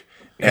Blossom Oak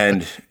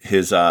and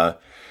his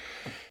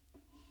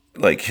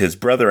his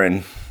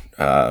brethren,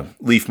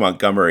 Leaf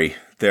Montgomery,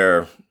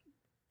 they're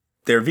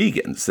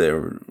vegans.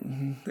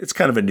 It's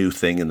kind of a new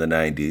thing in the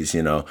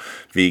 90s,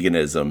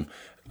 veganism.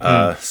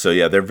 So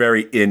yeah, they're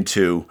very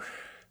into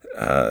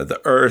the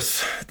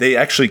earth. They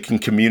actually can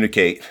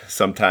communicate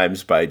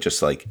sometimes by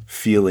just like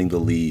feeling the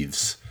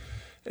leaves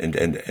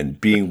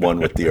and being one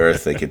with the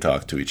earth. They can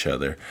talk to each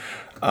other.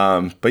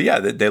 But yeah,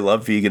 they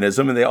love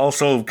veganism, and they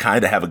also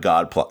kind of have a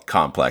god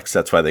complex.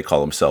 That's why they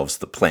call themselves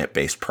the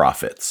Plant-Based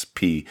Prophets,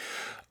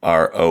 Prophets.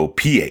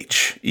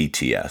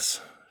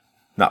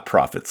 not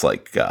profits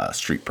like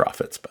Street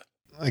Profits, but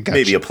I got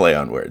maybe you. a play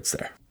on words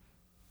there.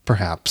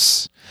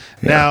 Perhaps.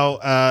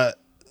 Now,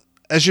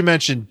 as you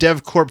mentioned,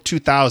 DevCorp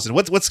 2000.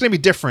 What's going to be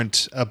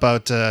different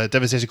about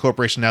Devastation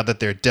Corporation now that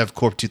they're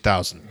DevCorp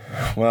 2000?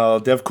 Well,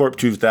 DevCorp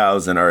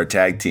 2000 are a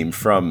tag team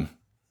from,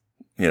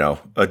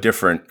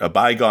 a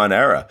bygone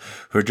era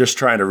who are just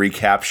trying to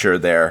recapture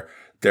their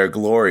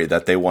glory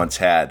that they once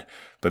had.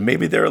 But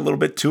maybe they're a little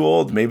bit too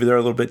old. Maybe they're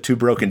a little bit too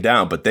broken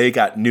down. But they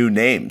got new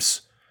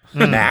names,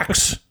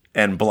 Max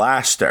and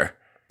Blaster,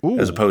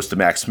 as opposed to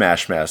Max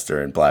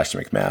Smashmaster and Blaster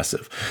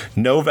McMassive.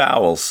 No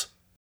vowels,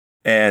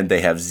 and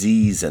they have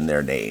Z's in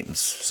their names,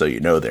 so you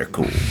know they're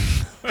cool.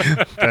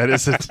 That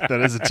is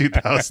a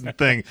 2000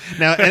 thing.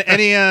 Now,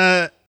 any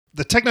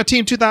the Techno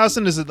Team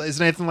 2000 is it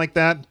anything like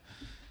that?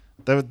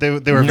 They were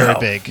very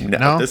big.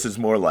 No, this is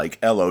more like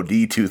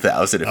LOD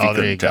 2000. If you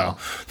couldn't tell.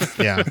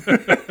 Yeah.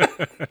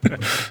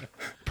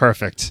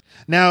 Perfect.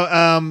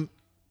 Now,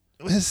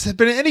 has there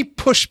been any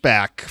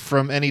pushback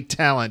from any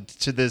talent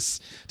to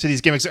these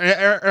gimmicks,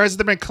 or has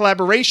there been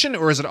collaboration,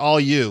 or is it all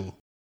you?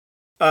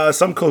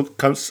 Some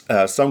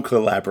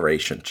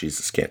collaboration.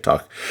 Jesus, can't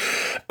talk.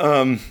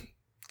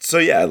 So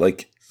yeah,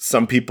 like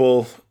some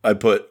people, I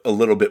put a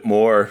little bit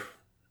more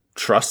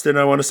trust in.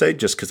 I want to say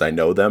just because I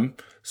know them.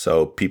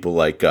 So people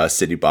like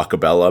Sidney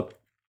Bacabella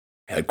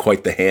had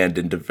quite the hand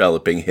in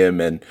developing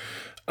him and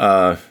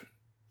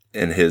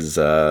his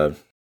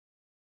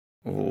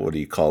what do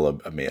you call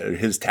a man?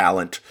 His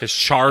talent, his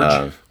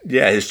charge.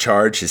 His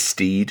charge, his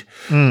steed.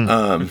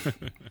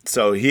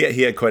 So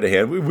he had quite a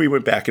hand. We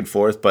went back and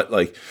forth, but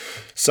like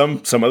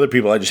some other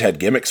people I just had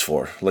gimmicks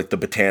for, like the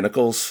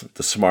Botanicals,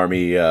 the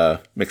smarmy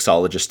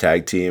mixologist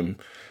tag team.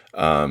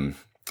 The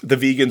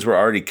vegans were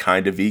already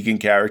kind of vegan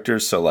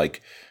characters, so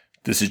like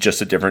this is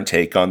just a different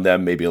take on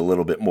them, maybe a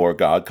little bit more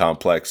God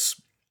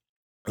complex,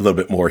 a little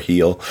bit more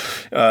heel.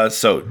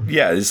 So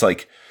yeah, it's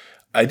like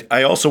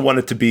I also want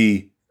it to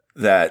be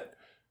that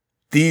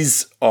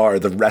these are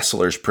the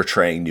wrestlers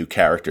portraying new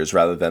characters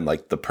rather than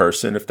like the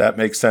person, if that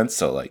makes sense.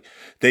 So like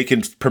they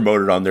can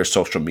promote it on their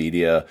social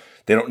media.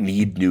 They don't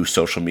need new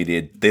social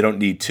media. They don't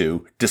need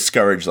to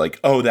discourage like,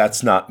 oh,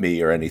 that's not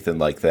me or anything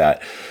like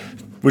that,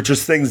 which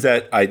was things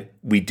that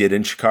we did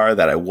in Chikara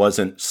that I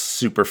wasn't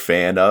super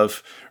fan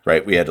of,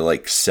 right? We had to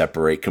like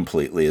separate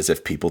completely as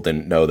if people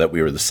didn't know that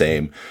we were the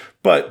same.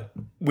 But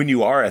when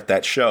you are at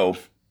that show,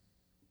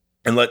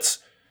 and let's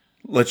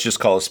just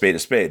call a spade.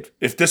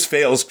 If this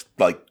fails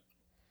like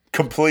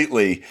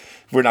completely,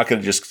 we're not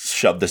going to just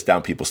shove this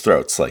down people's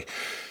throats. Like,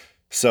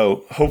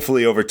 so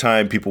hopefully over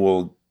time, people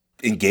will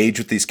engage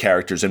with these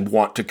characters and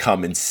want to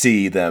come and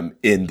see them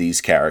in these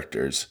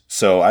characters.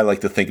 So I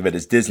like to think of it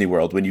as Disney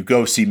World. When you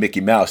go see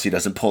Mickey Mouse, he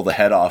doesn't pull the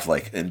head off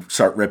like and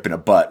start ripping a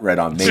butt right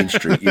on Main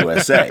Street,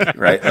 USA,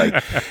 right?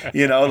 Like,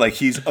 like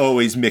he's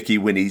always Mickey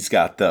when he's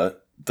got the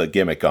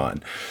gimmick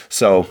on.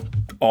 So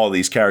all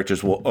these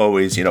characters will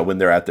always, when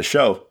they're at the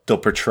show, they'll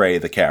portray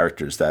the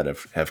characters that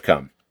have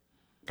come.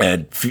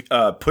 And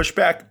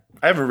pushback,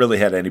 I haven't really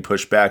had any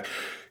pushback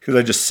because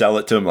I just sell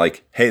it to them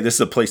like, hey, this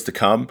is a place to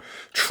come,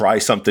 try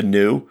something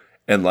new,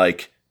 and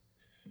like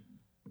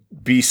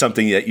be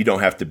something that you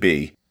don't have to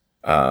be,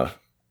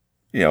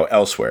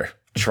 elsewhere.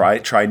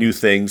 Try new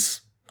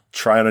things,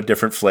 try on a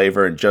different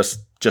flavor, and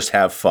just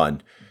have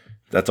fun.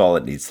 That's all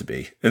it needs to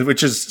be, and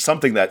which is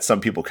something that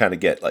some people kind of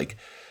get like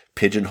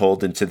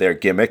pigeonholed into their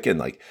gimmick, and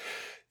like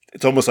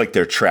it's almost like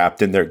they're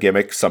trapped in their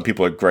gimmick. Some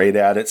people are great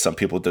at it. Some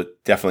people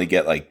definitely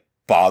get like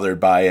bothered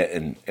by it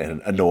and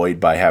annoyed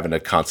by having to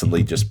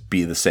constantly just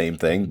be the same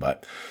thing.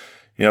 But,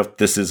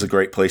 this is a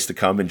great place to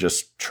come and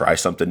just try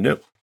something new.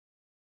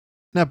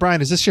 Now,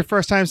 Brian, is this your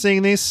first time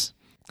seeing these?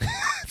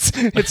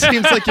 It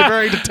seems like you're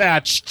very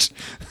detached.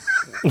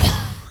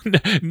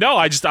 No,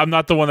 I'm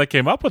not the one that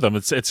came up with them.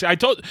 Because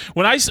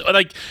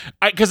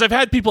I've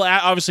had people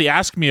obviously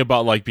ask me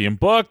about like being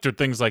booked or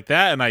things like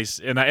that, and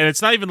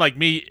it's not even like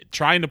me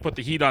trying to put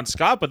the heat on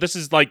Scott, but this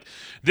is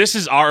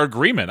our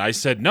agreement. I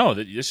said no,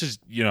 that this is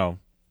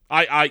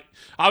I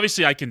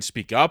obviously I can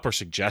speak up or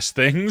suggest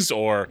things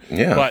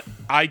but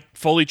I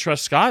fully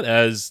trust Scott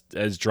as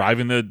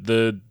driving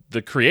the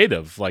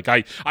creative. Like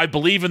I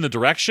believe in the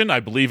direction, I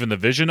believe in the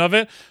vision of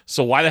it.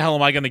 So why the hell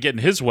am I going to get in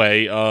his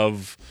way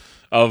of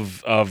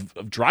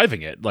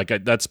driving it? Like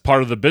that's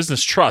part of the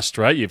business trust,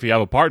 right? If you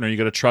have a partner, you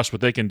got to trust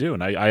what they can do,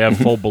 and I have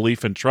full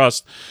belief and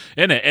trust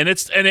in it. And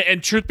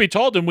and truth be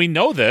told, and we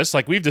know this,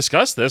 like we've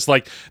discussed this,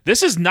 like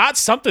this is not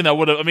something that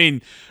would have. I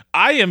mean,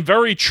 I am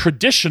very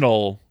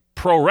traditional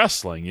pro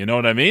wrestling. You know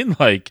what I mean?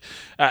 Like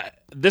none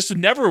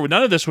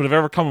of this would have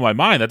ever come to my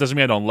mind. That doesn't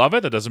mean I don't love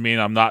it. That doesn't mean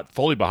I'm not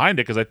fully behind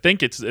it, because I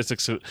think it's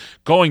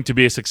going to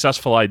be a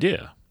successful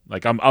idea.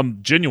 Like I'm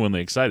genuinely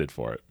excited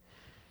for it.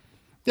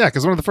 Yeah,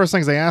 because one of the first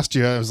things I asked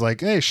you, I was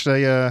like, hey,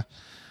 should I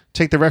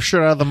take the ref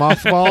shirt out of the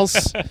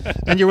mothballs?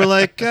 And you were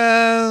like,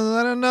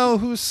 I don't know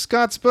who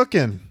Scott's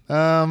booking.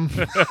 I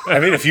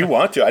mean, if you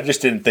want to. I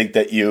just didn't think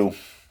that you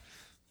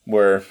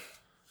were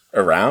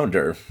around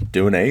or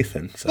doing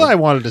anything. So. Well, I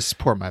wanted to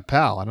support my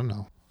pal. I don't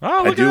know.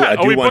 Oh, look at that.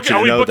 Are we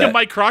booking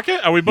Mike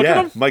Crockett? Are we booking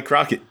him? Mike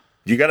Crockett.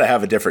 You got to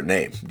have a different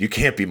name. You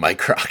can't be Mike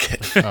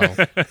Crockett. Oh,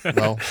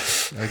 well,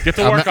 Get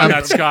to work on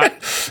that, Scott.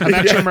 I'm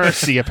at your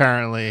mercy,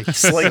 apparently.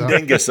 Sling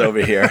Dingus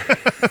over here.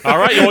 All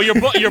right. Well,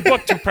 you're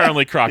booked,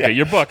 apparently, Crockett.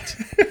 You're booked.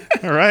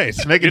 All right,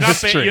 making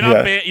history.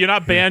 You're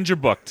not banned. You're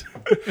booked.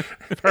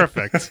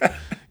 Perfect.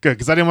 Good,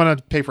 because I didn't want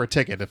to pay for a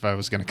ticket if I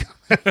was going to come.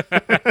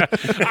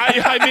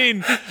 I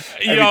mean,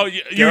 you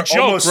joke,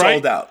 almost right?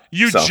 sold out,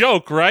 You so.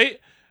 joke, right?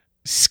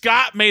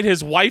 Scott made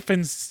his wife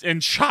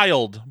and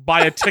child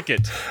buy a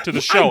ticket to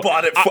the show.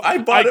 I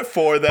bought it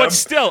for them. But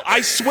still, I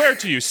swear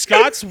to you,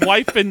 Scott's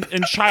wife and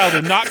child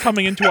are not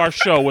coming into our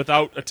show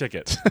without a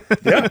ticket.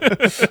 Yeah,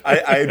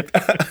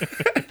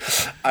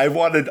 I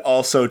wanted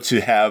also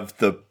to have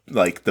the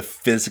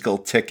physical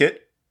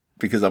ticket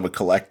because I'm a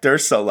collector.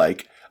 So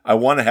I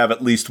want to have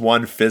at least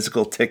one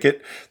physical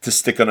ticket to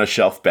stick on a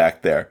shelf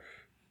back there,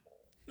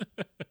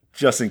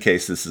 just in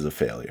case this is a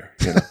failure.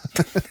 You know?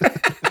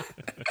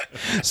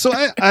 So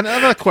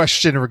another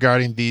question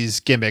regarding these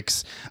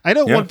gimmicks. I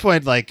know at one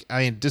point,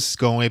 this is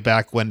going way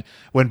back when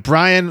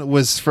Brian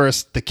was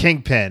first the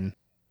Kingpin.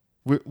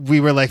 We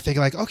were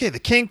thinking okay, the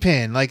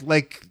Kingpin,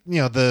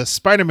 the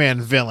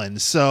Spider-Man villain.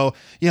 So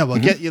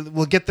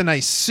we'll get the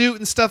nice suit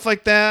and stuff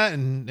like that.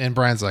 And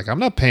Brian's like, I'm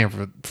not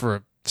paying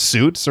for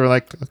suits. Or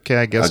okay,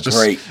 I guess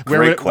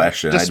great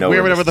question. Just I know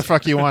wear whatever the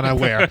fuck you want to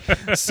wear.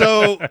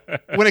 So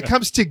when it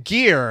comes to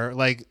gear,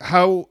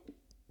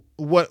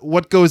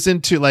 what goes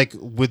into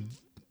would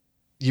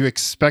you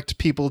expect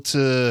people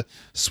to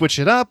switch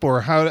it up,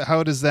 or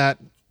how does that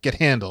get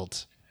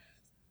handled?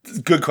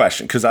 Good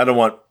question, because I don't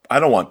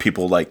want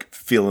people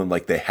feeling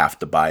like they have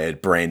to buy a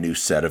brand new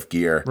set of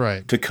gear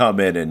to come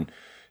in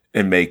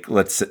and make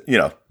let's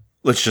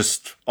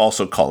just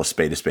also call a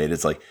spade a spade.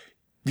 It's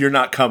you're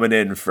not coming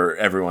in for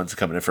everyone's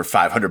coming in for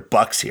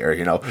 $500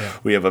 here.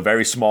 We have a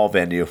very small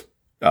venue,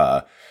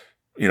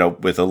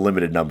 with a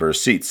limited number of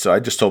seats. So I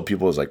just told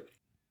people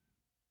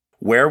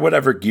wear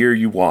whatever gear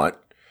you want.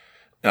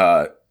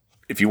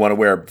 If you want to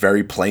wear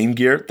very plain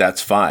gear,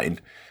 that's fine.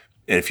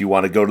 And if you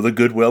want to go to the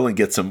Goodwill and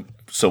get some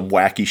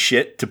wacky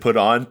shit to put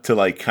on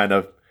to kind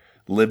of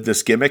live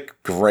this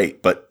gimmick,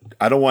 great. But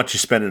I don't want you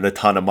spending a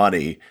ton of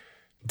money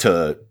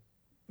to,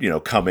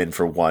 come in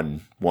for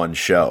one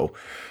show.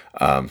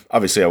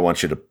 Obviously I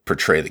want you to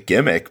portray the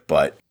gimmick,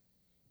 but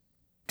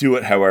do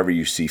it however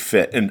you see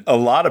fit. And a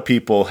lot of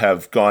people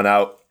have gone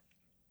out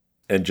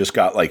and just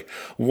got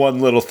one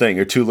little thing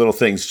or two little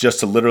things just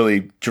to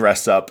literally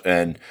dress up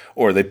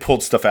or they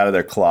pulled stuff out of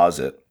their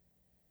closet.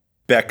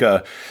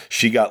 Becca,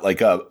 she got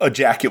a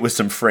jacket with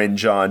some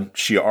fringe on.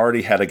 She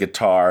already had a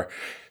guitar.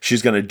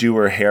 She's going to do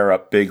her hair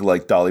up big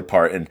like Dolly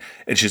Parton,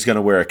 and she's going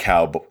to wear a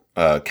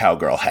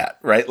cowgirl hat,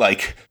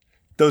 right?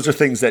 Those are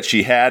things that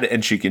she had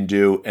and she can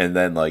do, and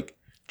then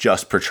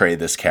just portray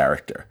this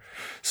character.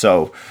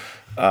 So,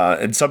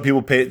 and some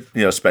people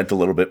spent a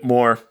little bit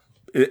more.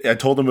 I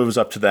told them it was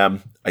up to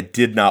them. I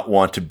did not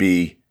want to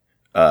be,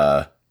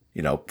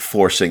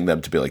 forcing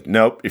them to be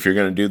nope, if you're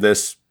going to do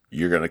this,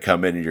 you're going to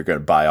come in and you're going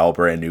to buy all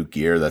brand new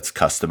gear that's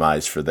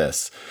customized for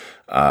this.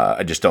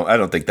 I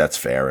don't think that's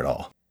fair at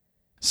all.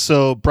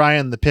 So,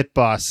 Brian, the pit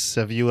boss,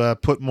 have you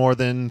put more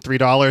than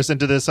 $3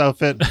 into this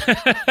outfit?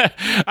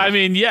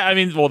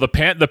 Well,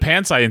 the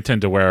pants I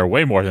intend to wear are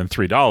way more than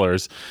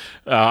 $3.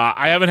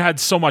 I haven't had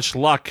so much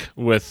luck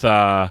with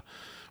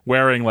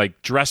wearing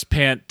dress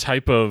pant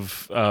type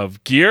of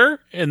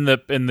gear in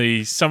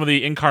the some of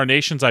the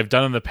incarnations I've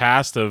done in the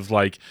past of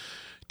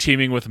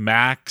teaming with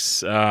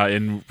Max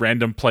in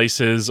random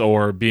places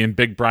or being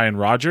Big Brian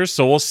Rogers.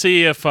 So we'll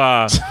see if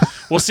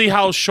we'll see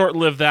how short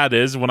lived that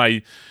is when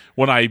I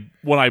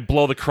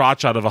blow the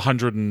crotch out of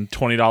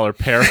 $120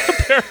 pair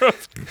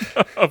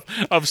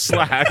of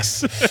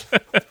slacks.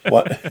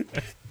 What?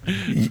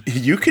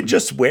 You could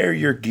just wear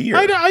your gear.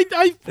 I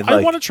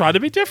want to try to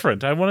be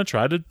different. I want to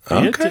try to be I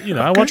want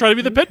to try to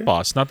be the pit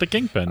boss, not the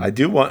Kingpin. I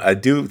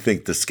do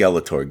think the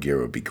Skeletor gear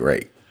would be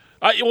great.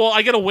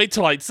 I gotta wait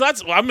till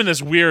I'm in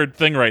this weird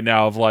thing right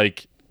now of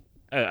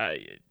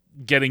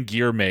getting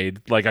gear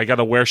made. I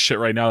gotta wear shit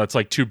right now that's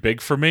too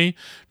big for me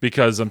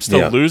because I'm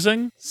still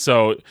losing.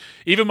 So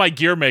even my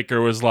gear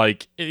maker was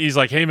he's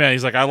hey man,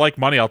 he's I like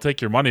money, I'll take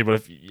your money, but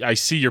if I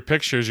see your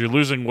pictures, you're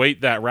losing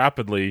weight that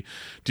rapidly.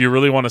 Do you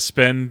really want to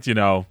spend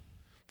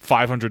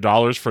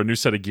 $500 for a new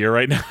set of gear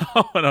right now?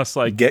 And I was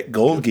get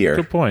gold gear.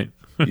 Good point.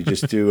 You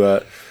just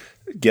do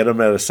get them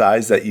at a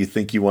size that you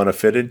think you want to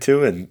fit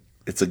into, and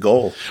it's a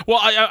goal. Well,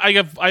 I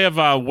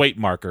have weight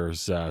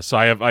markers. So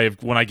I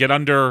have when I get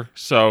under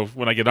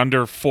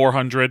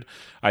 400,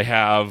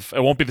 it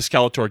won't be the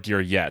Skeletor gear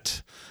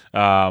yet.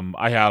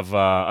 I have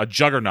a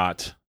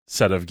Juggernaut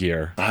set of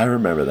gear. I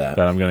remember that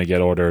I'm going to get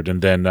ordered,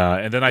 and then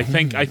I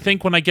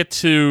think when I get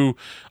to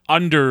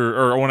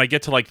when I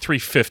get to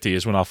 350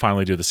 is when I'll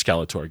finally do the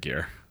Skeletor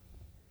gear.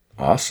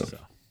 Awesome. So.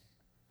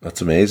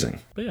 That's amazing.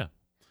 But yeah.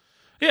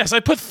 Yes, I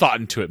put thought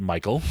into it,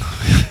 Michael.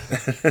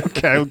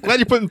 Okay, I'm glad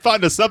you're putting thought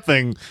into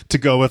something to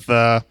go with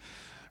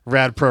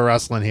Rad Pro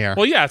Wrestling here.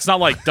 Well, yeah, it's not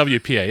like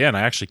WPAN.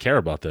 I actually care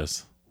about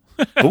this.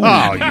 Ooh,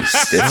 Oh, you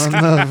stiff. Son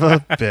of a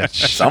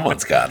bitch.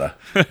 Someone's gotta.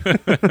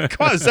 Come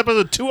on, it's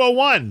episode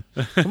 201.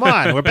 Come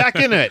on, we're back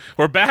in it.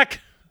 We're back.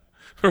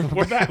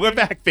 We're back. We're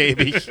back,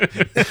 baby.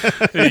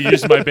 You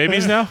use my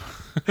babies now?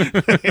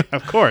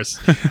 Of course.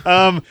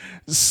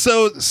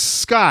 So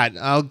Scott,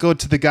 I'll go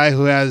to the guy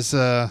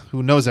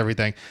who knows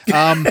everything.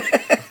 The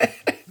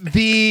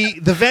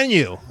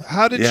venue.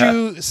 How did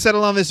you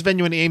settle on this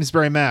venue in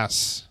Amesbury,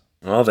 Mass?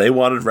 Well, they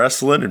wanted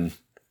wrestling, and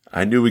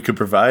I knew we could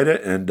provide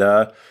it, and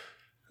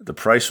the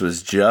price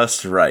was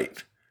just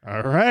right.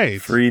 All right.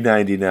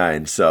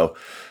 $3.99. So,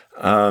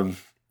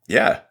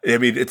 yeah, I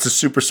mean, it's a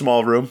super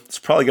small room. It's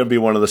probably going to be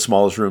one of the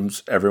smallest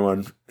rooms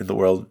everyone in the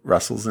world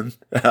wrestles in.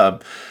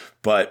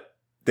 But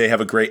they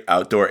have a great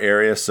outdoor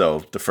area.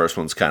 So the first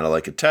one's kind of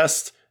like a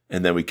test,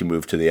 and then we can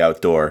move to the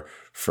outdoor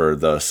for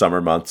the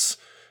summer months,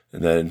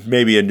 and then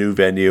maybe a new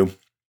venue.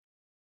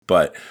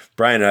 But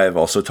Brian and I have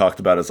also talked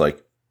about is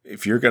like,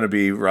 if you're going to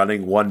be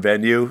running one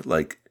venue,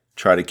 like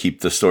try to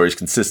keep the stories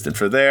consistent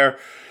for there.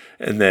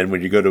 And then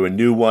when you go to a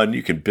new one,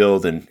 you can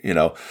build and,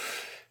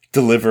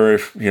 deliver,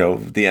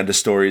 the end of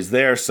stories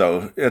there.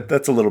 So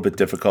that's a little bit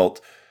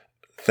difficult.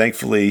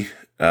 Thankfully,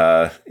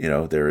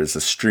 there is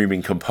a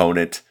streaming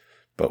component,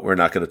 but we're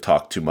not going to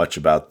talk too much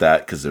about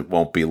that because it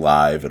won't be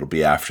live. It'll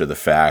be after the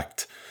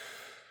fact.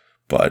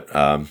 But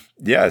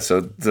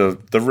so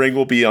the ring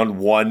will be on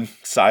one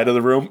side of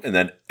the room, and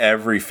then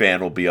every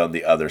fan will be on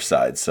the other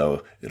side.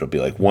 So it'll be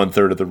like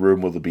 1/3 of the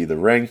room will be the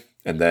ring,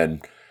 and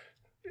then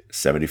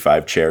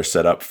 75 chairs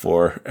set up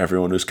for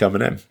everyone who's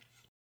coming in.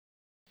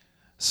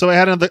 So I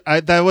had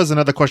that was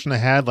another question I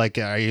had. Like,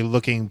 are you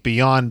looking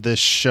beyond this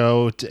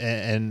show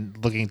and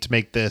looking to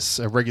make this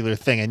a regular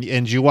thing?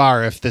 And you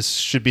are. If this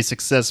should be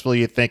successful,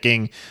 you're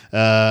thinking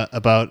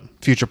about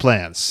future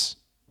plans.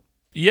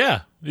 Yeah.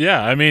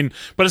 I mean,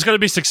 but it's got to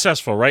be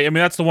successful, right? I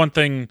mean, that's the one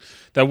thing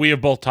that we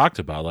have both talked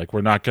about. Like,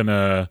 we're not going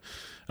to,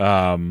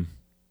 we'll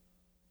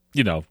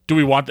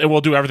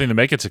do everything to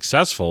make it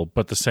successful,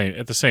 but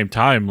at the same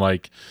time,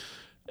 like,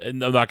 I'm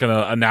not going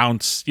to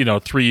announce,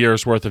 3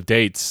 years worth of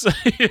dates,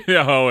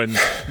 and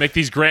make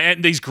these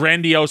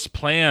grandiose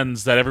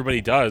plans that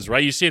everybody does,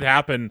 right? You see it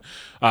happen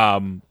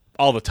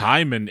all the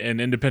time in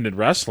independent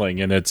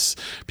wrestling, and it's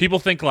people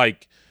think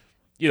like,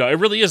 it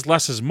really is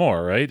less is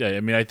more, right? I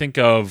mean, I think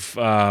of,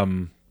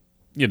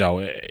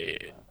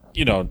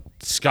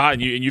 Scott,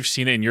 and you've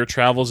seen it in your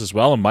travels as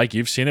well, and Mike,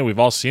 you've seen it. We've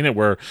all seen it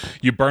where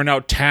you burn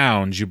out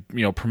towns,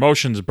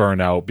 promotions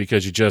burn out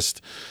because you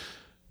just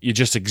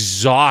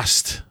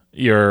exhaust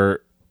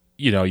your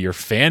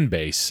fan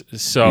base.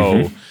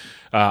 So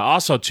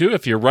also too,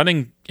 if you're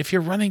running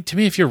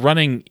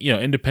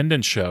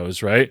independent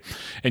shows, right,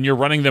 and you're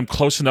running them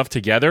close enough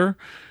together,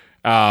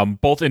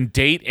 both in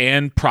date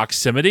and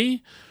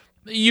proximity,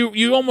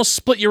 you almost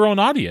split your own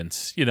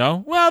audience.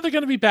 Well, they're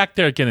going to be back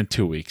there again in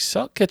 2 weeks.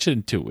 I'll catch it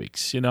in 2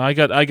 weeks. I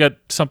got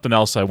something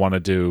else I want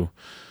to do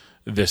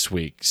this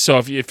week. So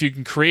if you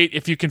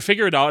can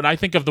figure it out, and I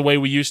think of the way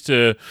we used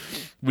to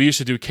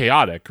do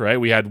Chaotic,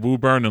 right? We had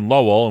Woburn and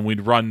Lowell, and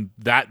we'd run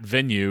that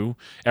venue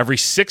every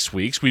 6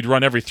 weeks. We'd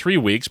run every 3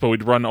 weeks, but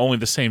we'd run only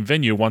the same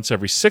venue once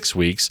every 6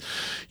 weeks.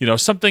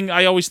 Something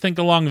I always think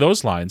along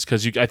those lines,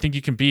 because I think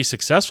you can be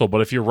successful.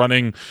 But if you're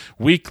running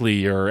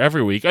weekly or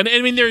every week, and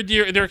I mean there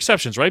are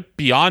exceptions, right?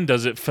 Beyond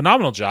does a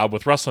phenomenal job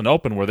with Wrestling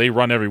Open, where they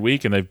run every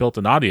week and they've built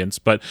an audience,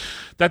 but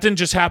that didn't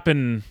just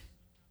happen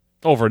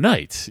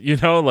overnight.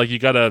 Like you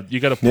gotta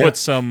put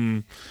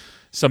some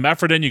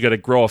effort in. You gotta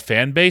grow a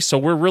fan base. So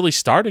we're really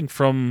starting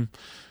from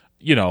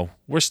the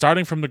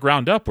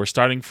ground up. We're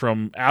starting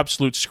from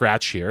absolute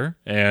scratch here,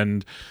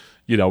 and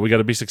we got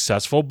to be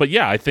successful. But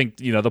yeah, I think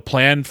the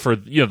plan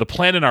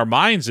in our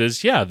minds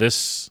is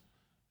this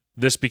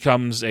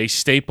becomes a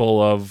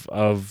staple of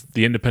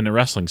the independent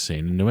wrestling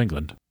scene in New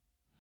England.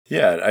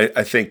 Yeah,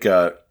 I think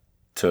to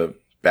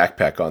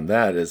backpack on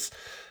that is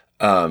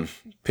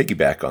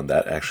piggyback on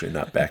that, actually,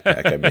 not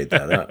backpack. I made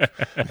that up.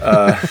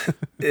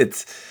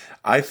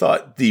 I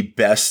thought the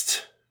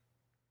best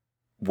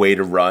way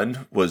to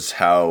run was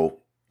how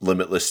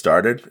Limitless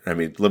started. I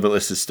mean,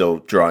 Limitless is still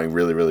drawing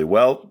really, really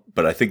well,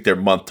 but I think they're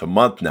month to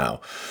month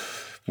now.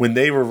 When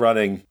they were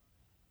running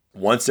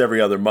once every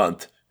other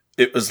month,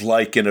 it was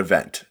like an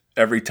event.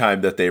 Every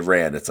time that they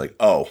ran, it's like,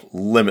 oh,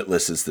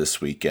 Limitless is this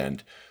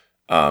weekend,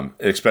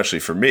 especially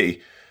for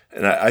me.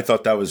 And I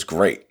thought that was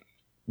great.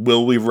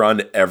 Will we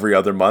run every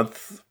other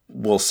month?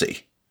 We'll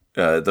see.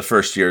 The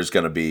first year is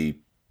going to be,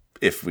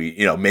 if we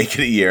make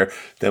it a year,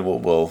 then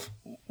we'll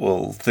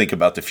think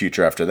about the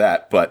future after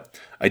that. But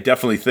I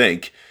definitely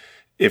think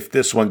if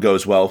this one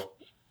goes well,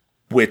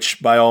 which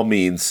by all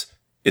means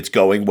it's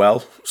going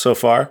well so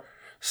far.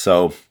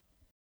 So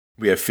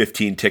we have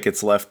 15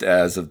 tickets left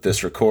as of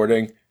this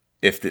recording.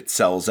 If it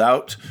sells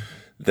out,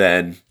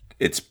 then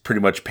it's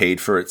pretty much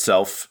paid for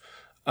itself.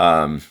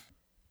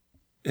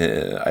 I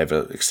have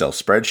an Excel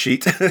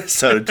spreadsheet,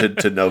 so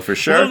to know for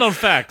sure. Little known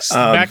facts: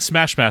 Max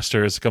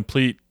Smashmaster is a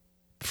complete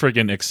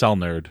friggin' Excel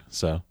nerd.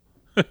 So,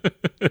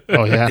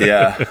 oh yeah,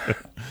 yeah,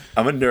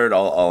 I'm a nerd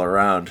all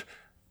around.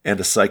 and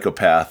a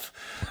psychopath.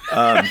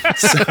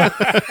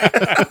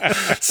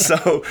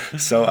 So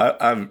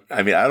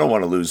I mean, I don't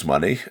want to lose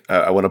money.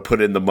 I want to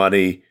put in the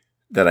money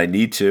that I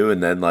need to,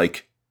 and then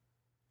like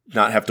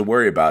not have to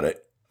worry about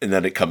it. And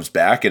then it comes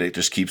back and it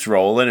just keeps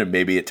rolling, and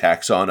maybe it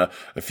tacks on a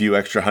few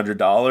extra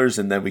 $100,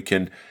 and then we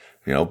can,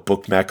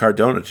 book Matt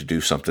Cardona to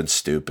do something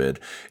stupid,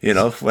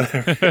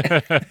 whatever.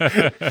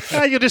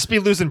 You'll just be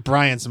losing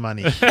Brian's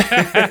money.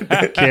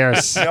 Who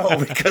cares? No,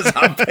 because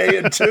I'm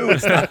paying too.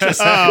 It's not just.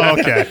 Oh,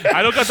 okay.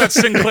 I don't got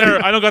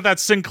that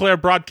Sinclair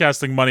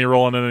broadcasting money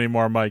rolling in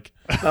anymore, Mike.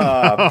 Boo.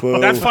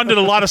 That funded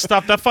a lot of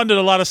stuff. That funded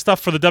a lot of stuff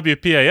for the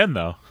WPAN,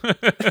 though.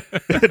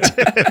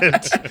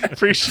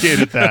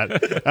 Appreciated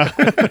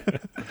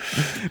that.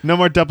 No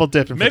more double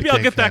dipping. Maybe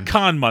I'll get that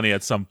con money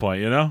at some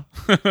point. We'll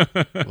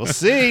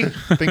see.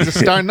 Things are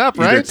starting up,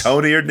 Either right?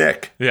 Tony or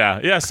Nick.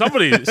 Yeah.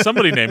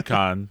 Somebody named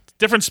Con.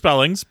 Different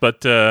spellings,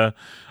 but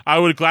I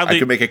would gladly. I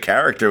could make a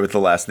character with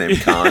the last name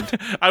Con.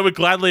 I would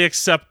gladly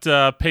accept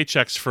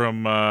paychecks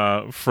from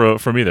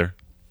either.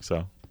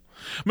 So.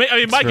 I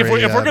mean, Mike, if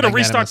we're going to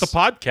restart the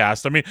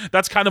podcast, I mean,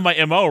 that's kind of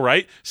my MO,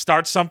 right?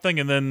 Start something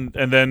and then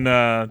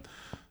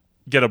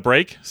get a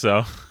break.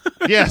 So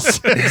yes,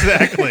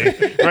 exactly.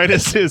 Right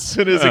as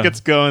soon as it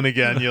gets going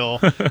again, you'll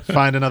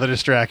find another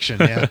distraction.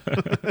 Yeah.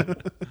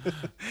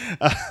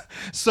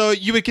 So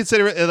you would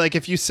consider, like,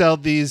 if you sell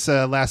these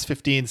last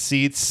 15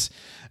 seats,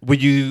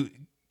 would you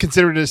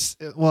consider this?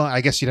 Well, I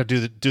guess you'd have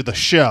to do the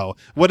show.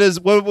 What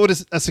would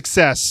a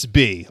success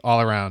be all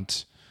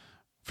around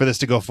for this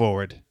to go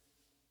forward?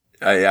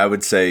 I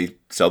would say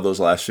sell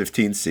those last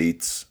 15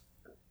 seats.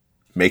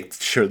 Make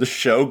sure the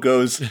show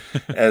goes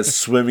as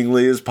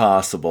swimmingly as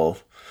possible.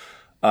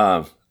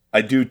 I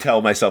do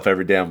tell myself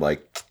every day, I'm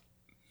like,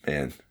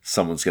 man,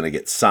 someone's going to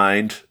get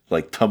signed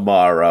like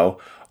tomorrow,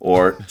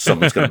 or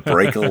someone's going to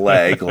break a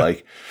leg.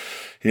 Like,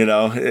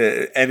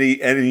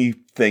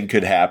 anything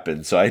could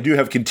happen. So I do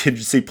have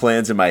contingency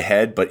plans in my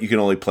head, but you can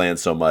only plan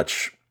so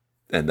much.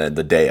 And then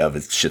the day of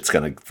it, shit's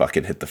gonna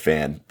fucking hit the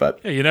fan. But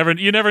yeah,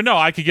 you never know.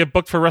 I could get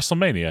booked for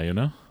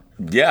WrestleMania.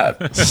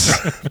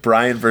 Yeah,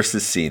 Brian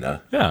versus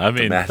Cena. Yeah, I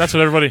mean that's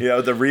what everybody.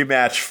 The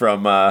rematch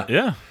from.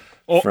 Yeah,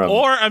 or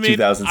I mean,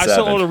 I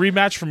still owe a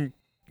rematch from.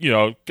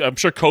 I'm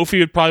sure Kofi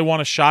would probably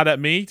want a shot at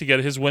me to get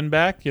his win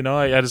back.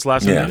 At his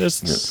last win.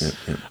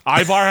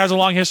 Ivar has a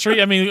long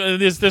history. I mean,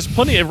 there's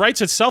plenty. It writes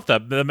itself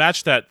that the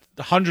match that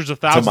hundreds of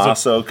thousands.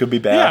 Tommaso could be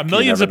back. Yeah,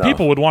 millions of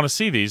people would want to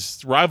see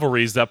these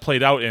rivalries that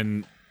played out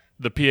in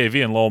the PAV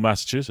in Lowell,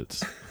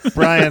 Massachusetts.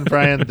 Brian,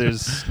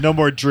 there's no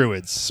more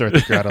druids. Sort the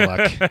Grotto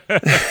Luck.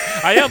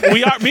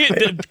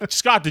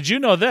 Scott, did you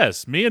know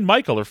this? Me and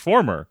Michael are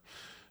former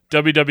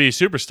WWE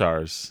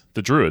superstars,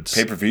 the Druids.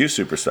 Pay-per-view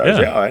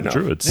superstars. Yeah, I know.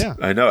 Druids. Yeah.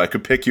 I know. I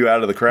could pick you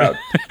out of the crowd.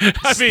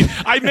 I mean,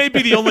 I may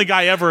be the only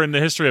guy ever in the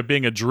history of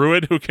being a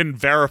Druid who can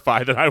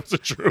verify that I was a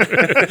Druid.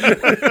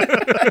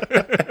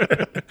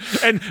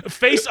 And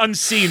face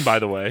unseen, by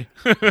the way.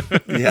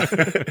 Yeah.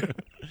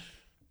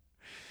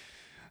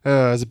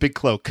 It's a big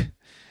cloak.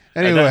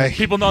 Anyway.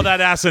 People know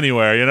that ass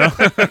anywhere,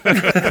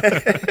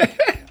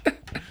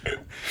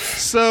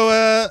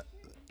 So,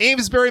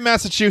 Amesbury,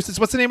 Massachusetts.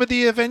 What's the name of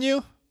the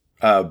venue?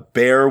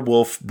 Bear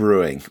Wolf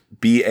Brewing.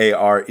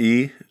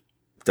 BAREWOLF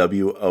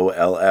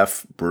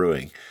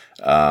Brewing.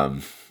 I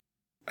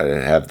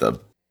didn't have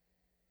the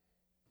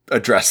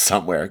address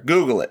somewhere.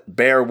 Google it.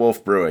 Bear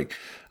Wolf Brewing.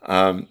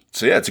 So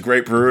yeah, it's a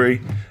great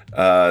brewery.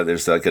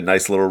 There's like a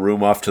nice little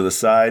room off to the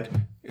side.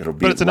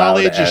 But it's an all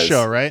ages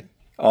show, right?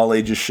 All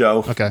ages show.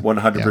 Okay.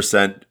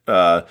 100%.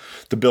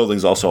 The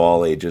building's also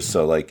all ages.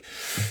 So like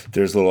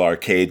there's little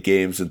arcade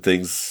games and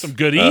things. Some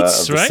good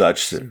eats, right?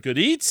 Such. Some good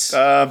eats.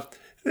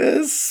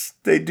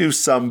 They do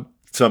some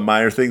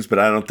minor things, but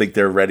I don't think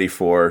they're ready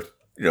for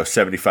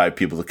 75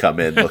 people to come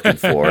in looking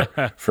for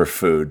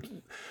food.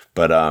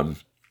 But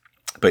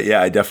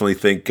yeah, I definitely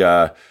think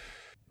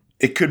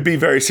it could be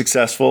very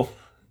successful.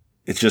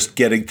 It's just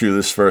getting through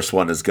this first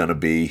one is going to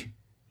be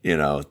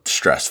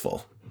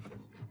stressful.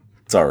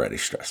 It's already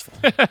stressful,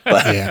 but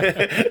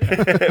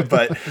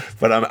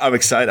but I'm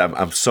excited.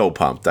 I'm so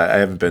pumped. I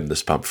haven't been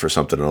this pumped for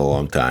something in a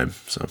long time.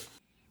 So.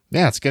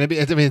 Yeah, it's going to be,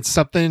 it's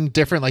something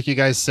different, like you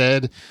guys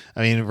said.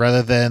 I mean,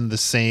 rather than the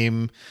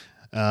same,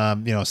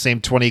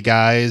 same 20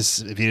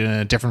 guys, if you're in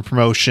a different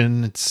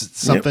promotion, it's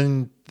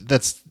something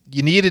that's,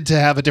 you needed to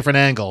have a different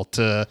angle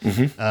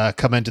to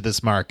come into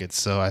this market.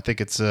 So I think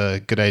it's a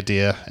good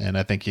idea, and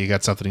I think you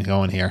got something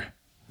going here.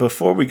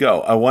 Before we go,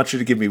 I want you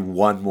to give me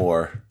one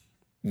more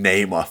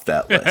name off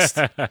that list,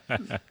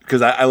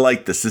 because I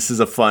like this. This is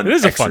a fun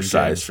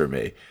exercise for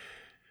me.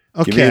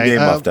 Okay, give me a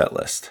name off that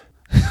list.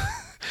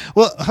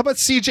 Well, how about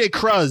CJ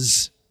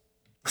Cruz?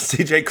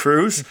 CJ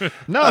Cruz?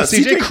 No,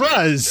 CJ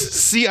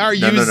Cruz.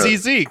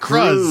 Cruzz.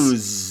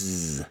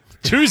 Cruz.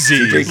 Two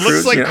Z's.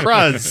 Looks like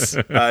Cruz.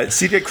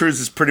 CJ Cruz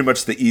is pretty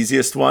much the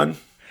easiest one.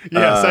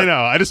 Yes, I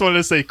know. I just wanted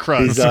to say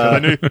Cruz.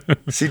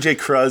 CJ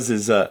Cruz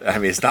is,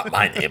 it's not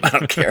my name. I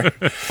don't care.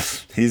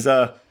 He's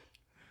a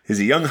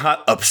young,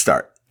 hot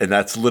upstart. And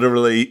that's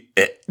literally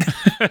it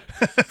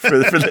for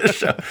this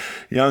show.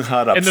 Young,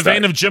 hot upstart. In the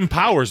vein of Jim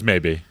Powers,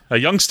 maybe. A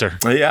youngster.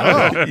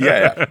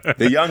 Yeah.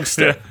 The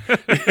youngster.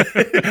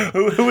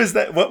 Who was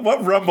that?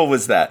 What Rumble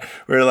was that?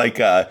 Where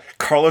like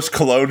Carlos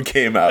Colon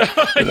came out.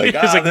 Like,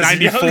 It was like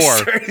 94.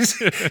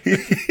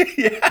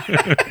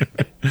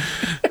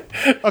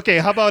 Okay,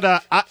 how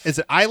about is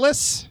it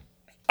Eyeless?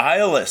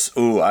 Eyeless.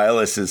 Ooh,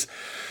 Eyeless is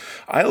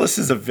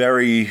a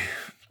very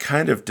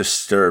kind of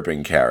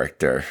disturbing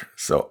character.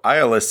 So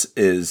Eyeless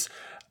is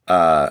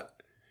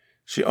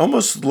she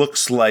almost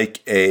looks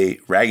like a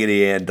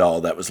Raggedy Ann doll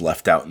that was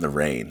left out in the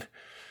rain.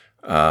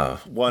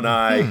 One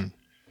eye,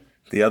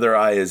 the other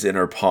eye is in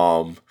her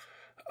palm.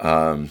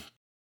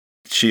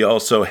 She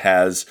also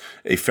has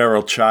a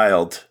feral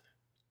child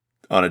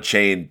on a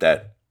chain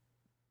that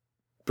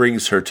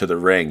brings her to the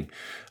ring.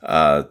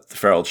 The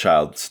feral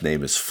child's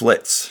name is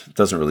Flitz. It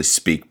doesn't really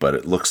speak, but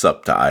it looks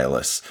up to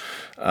Eyeless.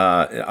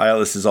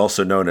 Eyeless is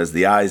also known as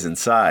the Eyes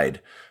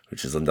Inside,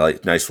 which is a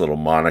nice little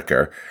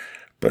moniker.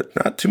 But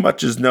not too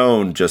much is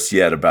known just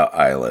yet about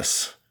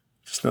Eyeless.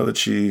 Just know that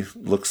she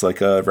looks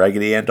like a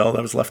Raggedy Ann doll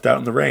that was left out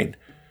in the rain,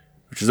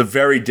 which is a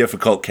very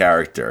difficult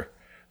character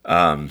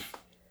for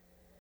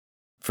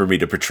me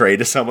to portray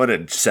to someone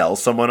and sell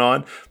someone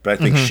on. But I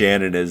think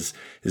Shannon is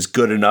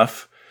good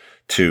enough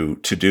to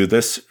do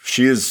this.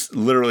 She is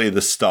literally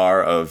the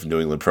star of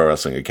New England Pro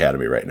Wrestling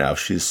Academy right now.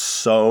 She's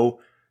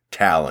so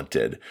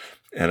talented.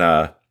 And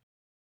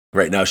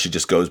right now she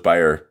just goes by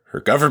her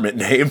government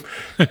name.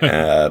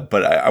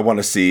 But I want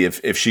to see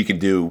if she can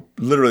do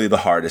literally the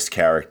hardest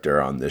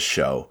character on this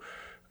show.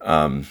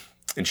 And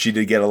she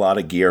did get a lot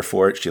of gear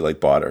for it. She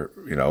bought her,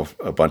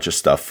 a bunch of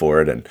stuff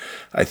for it. And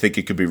I think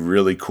it could be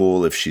really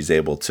cool if she's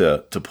able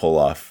to pull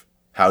off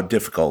how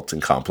difficult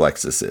and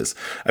complex this is.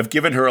 I've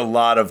given her a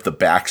lot of the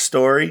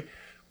backstory,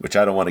 which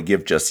I don't want to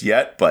give just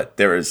yet, but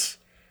there is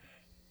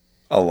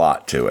a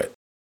lot to it.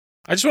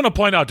 I just want to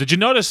point out, did you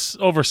notice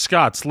over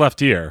Scott's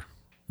left ear,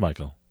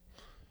 Michael?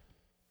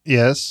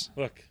 Yes.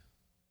 Look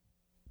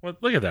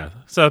at that.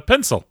 It's a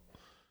pencil.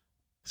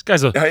 This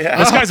guy's a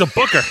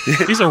booker.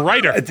 He's a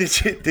writer.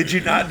 Did you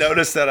not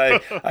notice that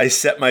I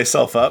set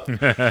myself up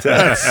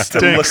to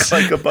look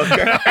like a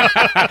booker?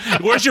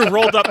 Where's your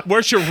rolled up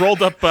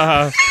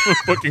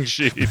booking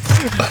sheet? Listen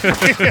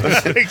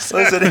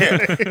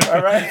here.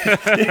 All right.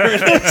 Here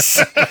it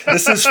is.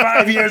 This is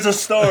 5 years of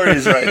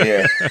stories right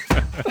here.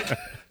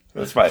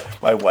 That's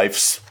my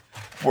wife's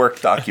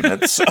work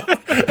documents. So.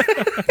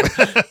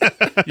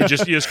 You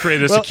just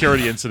created a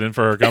security incident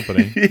for her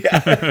company.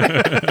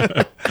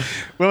 Yeah.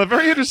 Well, I'm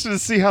very interested to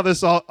see how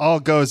this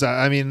all goes.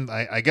 I mean,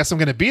 I guess I'm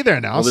going to be there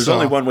now. Well, there's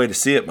only one way to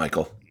see it,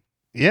 Michael.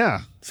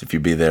 Yeah. It's if you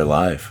be there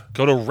live.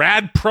 Go to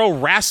Rad Pro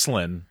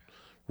Wrestling,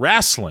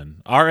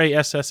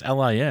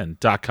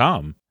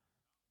 RASSLIN.com.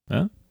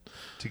 Huh?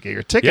 To get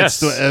your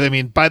tickets. Yes. I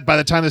mean, by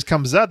the time this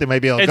comes out, they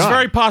might be all It's gone.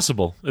 very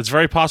possible. It's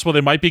very possible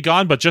they might be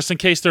gone, but just in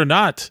case they're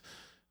not,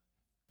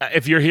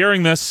 if you're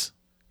hearing this,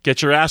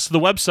 get your ass to the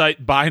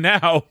website. Buy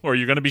now, or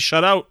you're going to be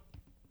shut out.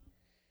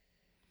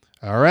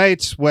 All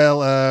right.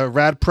 Well,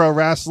 Rad Pro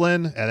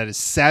Wrestling, and that is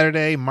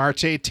Saturday,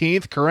 March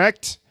 18th,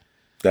 correct?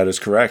 That is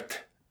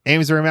correct.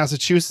 Amesbury,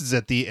 Massachusetts,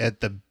 at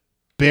the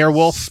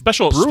Beowulf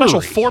Special Brewery.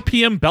 4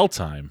 p.m. bell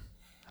time.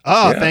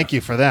 Oh, Yeah. thank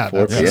you for that.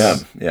 4 p.m.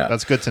 Yeah.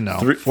 That's good to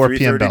know. 4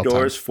 p.m. bell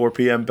doors, time. 4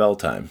 p.m. bell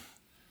time.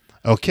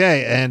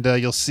 Okay, and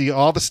you'll see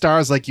all the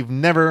stars like you've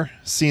never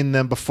seen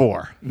them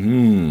before.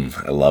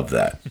 I love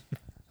that.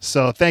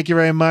 So thank you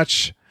very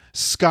much,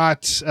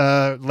 Scott,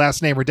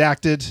 last name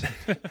redacted,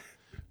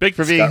 Big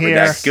for being Scott here.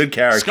 Redacted. Good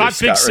character. Scott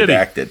Big City.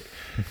 Redacted.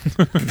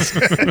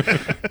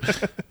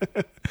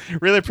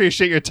 Really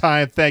appreciate your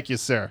time. Thank you,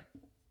 sir.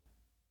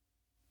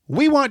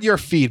 We want your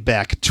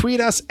feedback.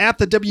 Tweet us at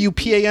the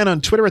WPAN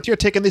on Twitter with your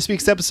take on this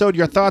week's episode,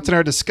 your thoughts on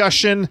our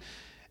discussion,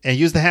 and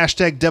use the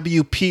hashtag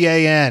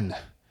WPAN.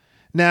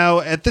 Now,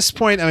 at this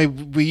point, I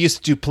mean, we used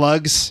to do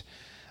plugs.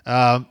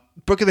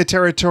 Booking the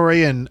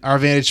Territory and Our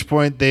Vantage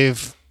Point,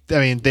 they've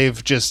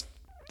just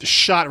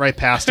shot right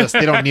past us.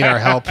 They don't need our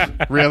help,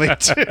 really,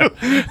 too.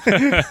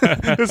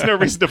 There's no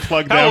reason to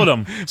plug them. Hell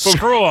them.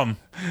 Screw them.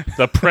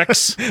 The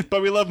pricks.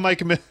 But we love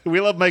Mike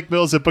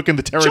Mills at Booking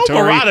the Territory.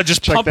 Joe Morata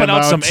just Check pumping them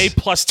out some A+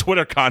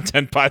 Twitter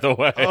content, by the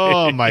way.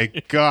 Oh my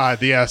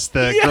God! Yes,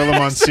 the Gorilla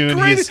Monsoon.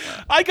 I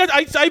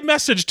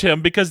messaged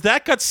him because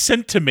that got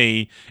sent to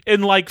me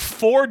in like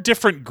 4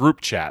 different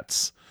group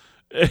chats.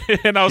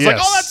 And I was like,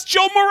 Yes. "Oh, that's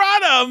Joe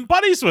Morata. I'm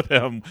buddies with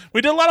him.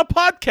 We did a lot of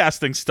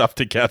podcasting stuff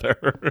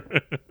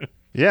together."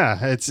 Yeah,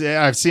 I've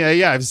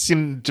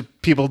seen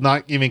people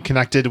not even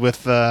connected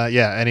with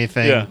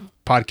anything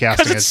podcasting.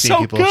 Because I've it's seen so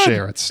people good.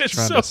 share. It's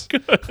tremendous.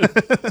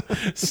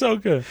 so good. So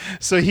good.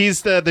 So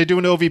they're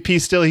doing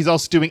OVP still. He's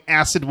also doing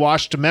Acid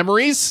Washed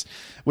Memories,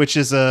 which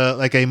is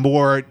a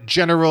more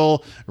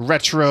general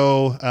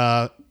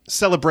retro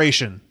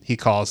celebration, he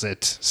calls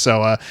it.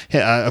 So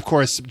of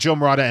course, Joe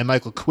Morata and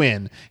Michael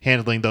Quinn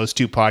handling those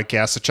 2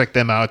 podcasts. So check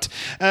them out.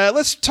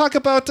 Let's talk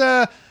about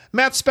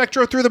Matt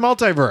Spectro Through the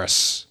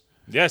Multiverse.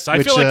 Yes,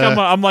 I feel like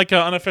I'm like an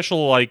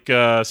unofficial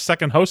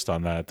second host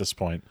on that at this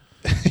point.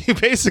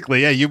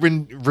 Basically, yeah, you've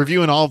been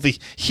reviewing all the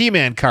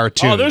He-Man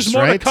cartoons. Oh, there's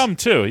more right? to come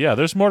too. Yeah,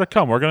 there's more to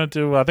come. We're gonna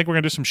do. I think we're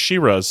gonna do some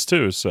She-Ras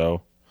too.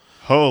 So.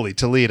 Holy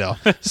Toledo.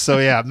 So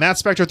yeah, Matt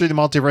Spector through the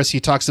multiverse, he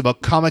talks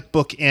about comic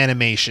book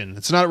animation.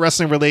 It's not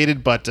wrestling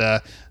related, but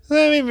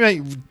maybe we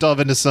might delve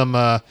into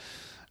some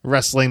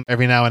wrestling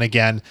every now and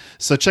again.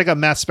 So check out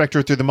Matt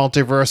Spector through the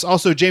multiverse.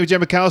 Also, Jamie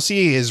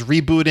Jamikowski is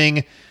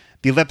rebooting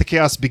the Let the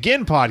Chaos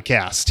Begin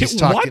podcast. He's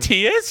talking. What?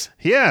 He is?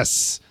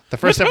 Yes. The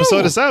first With who?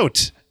 episode is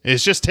out.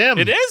 It's just him.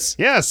 It is?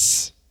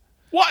 Yes.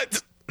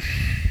 What?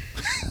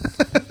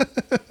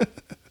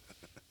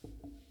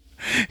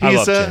 I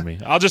love Jamie.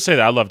 I'll just say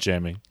that. I love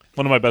Jamie.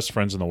 One of my best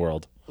friends in the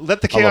world.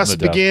 Let the I love Chaos him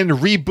to death. Begin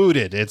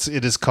rebooted.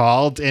 It is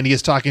called, and he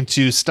is talking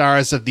to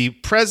stars of the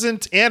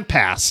present and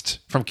past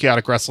from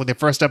Chaotic Wrestling. The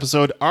first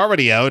episode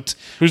already out.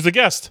 Who's the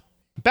guest?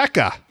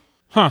 Becca.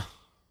 Huh.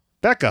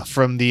 Becca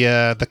from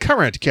the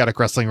current Chaotic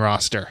Wrestling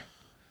roster.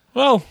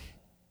 Well,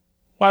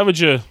 why would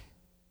you?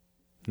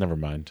 Never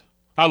mind.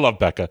 I love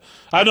Becca.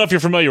 I don't know if you're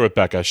familiar with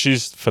Becca.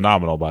 She's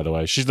phenomenal, by the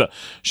way. She's not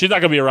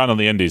going to be around on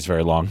the Indies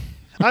very long.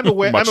 I'm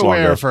aware. Much I'm aware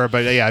longer. of her,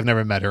 but yeah, I've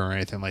never met her or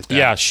anything like that.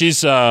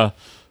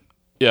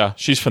 Yeah,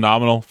 she's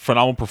phenomenal.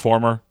 Phenomenal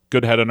performer.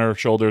 Good head on her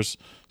shoulders.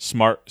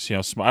 Smart.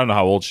 Smart. I don't know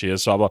how old she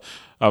is. So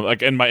I'm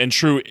like in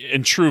true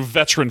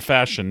veteran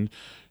fashion,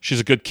 she's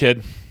a good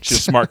kid. She's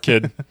a smart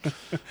kid.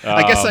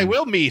 I guess I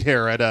will meet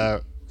her at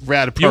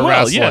Rad Pro You will,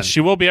 Wrestling. yeah. She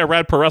will be at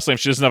Rad Pro Wrestling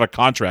if she doesn't have a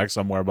contract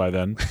somewhere by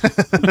then.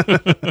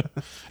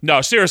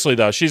 No, seriously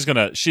though,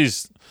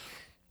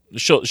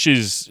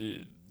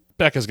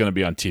 Becca's gonna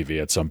be on TV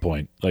at some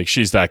point. Like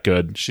she's that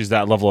good. She's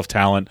that level of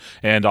talent,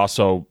 and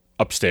also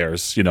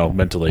upstairs,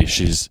 mentally,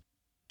 she's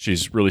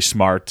really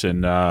smart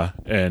and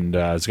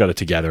has got it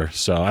together.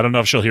 So I don't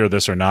know if she'll hear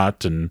this or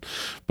not,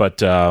 but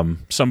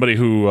somebody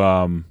who.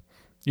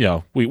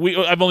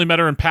 I've only met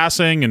her in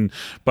passing,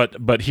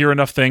 but hear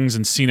enough things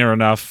and seen her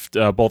enough,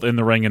 both in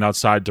the ring and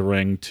outside the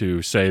ring,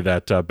 to say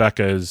that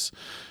Becca is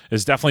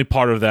definitely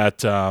part of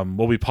that.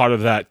 Will be part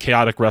of that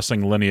Chaotic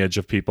Wrestling lineage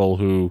of people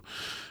who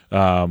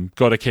go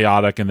to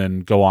Chaotic and then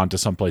go on to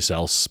someplace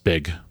else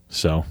big.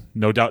 So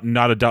no doubt,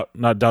 not a doubt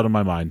in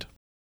my mind.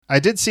 I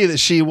did see that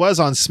she was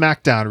on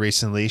SmackDown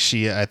recently.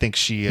 I think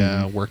she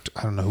worked.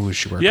 I don't know who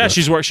she worked. Yeah, with.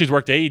 she's worked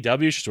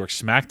AEW. She's worked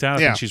SmackDown. I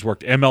Yeah. think she's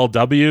worked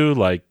MLW.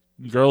 Like.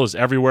 Girl is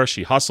everywhere.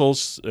 She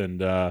hustles and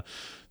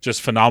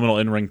just phenomenal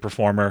in-ring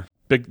performer.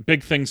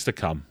 Big things to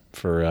come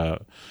for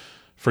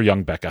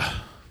young Becca.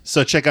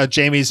 So check out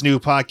Jamie's new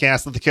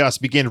podcast, Let the Chaos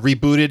Begin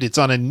Rebooted. It's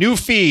on a new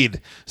feed.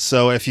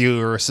 So if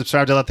you're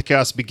subscribed to Let the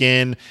Chaos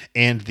Begin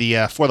and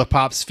the For the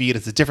Pops feed,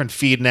 it's a different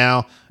feed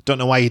now. Don't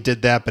know why he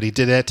did that, but he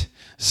did it.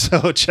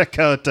 So check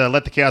out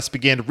Let the Chaos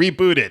Begin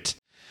Rebooted.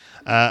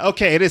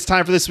 Okay, it is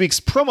time for this week's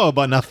promo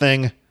about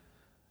nothing.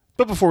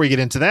 But before we get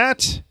into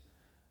that,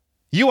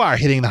 you are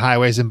hitting the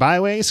highways and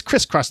byways,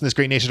 crisscrossing this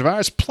great nation of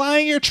ours,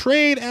 plying your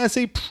trade as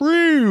a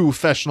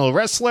professional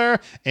wrestler,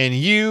 and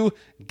you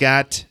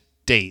got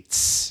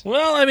dates.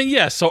 Well, I mean,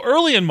 yes. So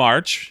early in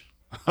March,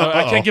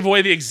 I can't give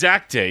away the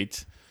exact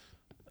date.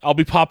 I'll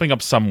be popping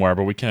up somewhere,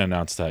 but we can't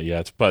announce that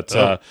yet. But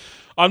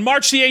on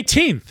March the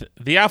 18th,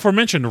 the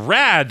aforementioned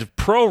Rad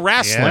Pro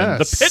Wrestling,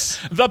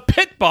 Yes. the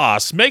Pit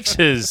Boss, makes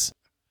his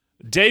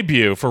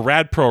debut for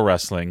Rad Pro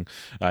Wrestling,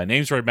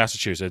 Amesbury,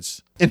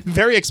 Massachusetts. In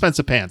very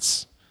expensive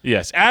pants.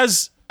 Yes,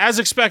 as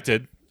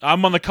expected,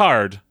 I'm on the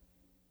card.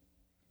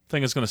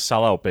 Thing is going to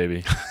sell out,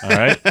 baby. All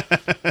right.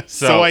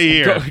 So I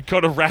hear. Go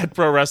to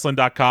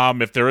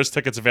radprowrestling.com if there is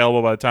tickets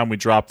available by the time we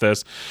drop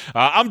this.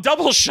 I'm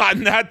double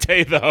shotting that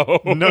day, though.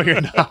 No,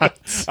 you're not.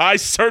 I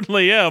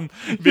certainly am.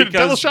 You're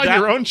double shot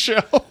your own show.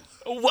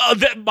 Well,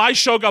 my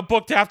show got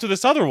booked after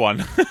this other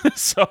one.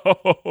 So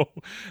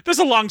there's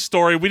a long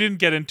story. We didn't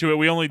get into it.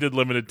 We only did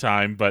limited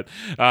time. But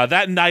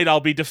that night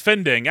I'll be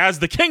defending as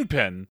the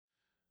Kingpin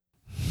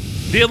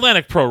the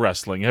Atlantic Pro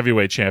Wrestling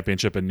Heavyweight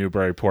Championship in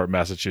Newburyport,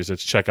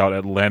 Massachusetts. Check out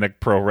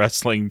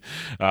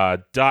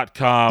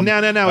AtlanticProWrestling.com. No.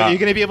 You're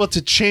going to be able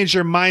to change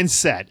your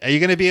mindset. Are you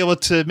going to be able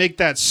to make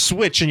that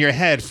switch in your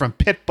head from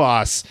Pit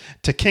Boss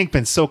to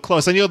Kingpin so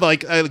close? I know,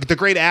 like the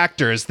great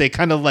actors, they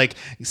kind of like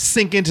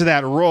sink into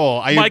that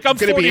role. Are you Mike, I'm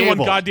gonna 41 be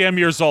able? goddamn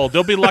years old.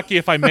 They'll be lucky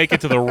if I make it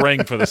to the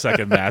ring for the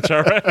second match.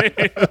 All right,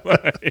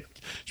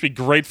 should be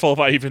grateful if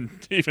I even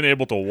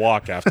able to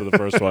walk after the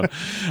first one.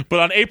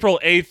 But on April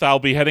 8th, I'll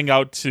be heading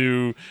out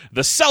to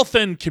the South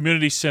End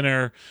Community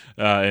Center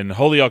in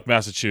Holyoke,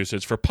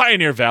 Massachusetts for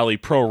Pioneer Valley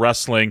Pro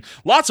Wrestling.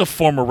 Lots of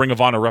former Ring of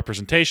Honor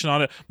representation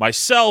on it.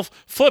 Myself,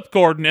 Flip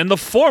Gordon, and the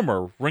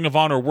former Ring of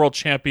Honor World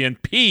Champion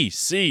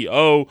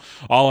PCO,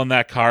 all on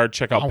that card.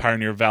 Check out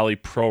Pioneer Valley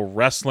Pro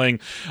Wrestling.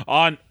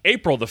 On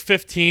April the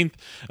 15th,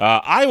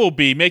 I will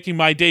be making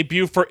my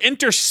debut for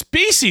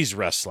Interspecies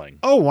Wrestling.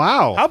 Oh,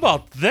 wow. How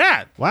about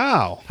that?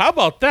 Wow. How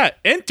about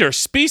that?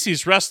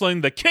 Interspecies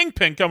Wrestling, the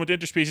Kingpin coming to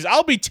Interspecies.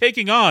 I'll be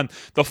taking on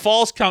the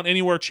Falls Count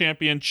Anywhere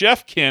champion,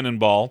 Jeff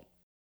Cannonball,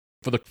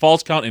 for the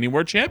Falls Count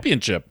Anywhere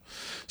Championship.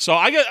 So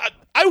I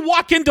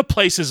walk into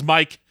places,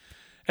 Mike,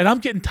 and I'm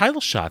getting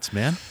title shots,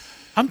 man.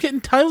 I'm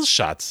getting title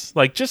shots,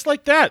 like just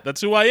like that.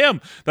 That's who I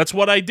am. That's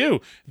what I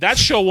do. That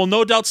show will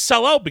no doubt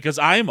sell out because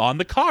I am on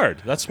the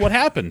card. That's what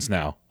happens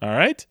now. All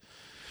right.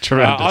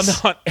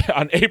 Tremendous.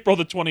 On April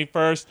the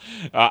 21st,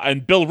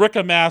 in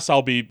Billerica, Mass,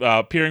 I'll be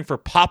appearing for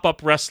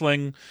Pop-Up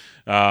Wrestling.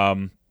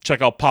 Check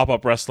out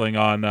Pop-Up Wrestling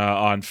on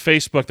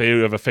Facebook. They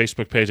do have a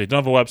Facebook page. They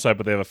don't have a website,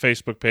 but they have a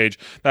Facebook page.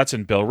 That's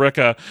in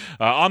Billerica.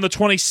 On the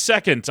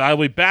 22nd, I'll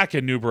be back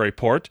in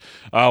Newburyport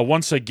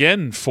once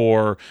again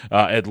for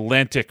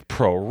Atlantic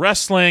Pro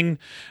Wrestling.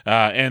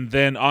 And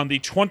then on the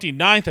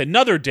 29th,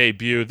 another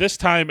debut, this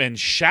time in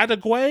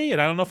Chateauguay, and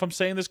I don't know if I'm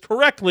saying this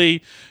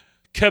correctly,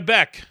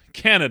 Quebec,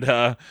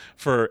 Canada,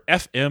 for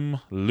FM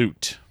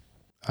Loot.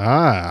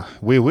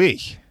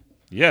 Oui.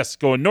 Yes,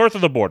 going north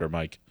of the border,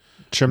 Mike.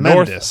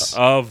 Tremendous.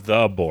 North of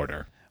the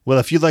border. Well,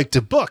 if you'd like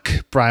to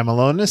book Brian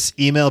Malonis,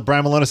 email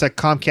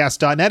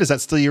brianmalonis@comcast.net. Is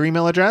that still your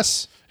email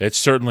address? It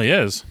certainly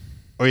is.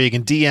 Or you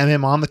can DM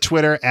him on the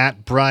Twitter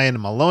at Brian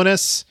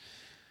Malonis.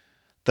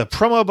 The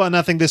promo about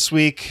nothing this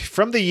week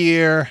from the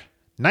year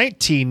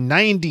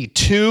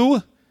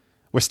 1992.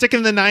 We're sticking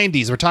in the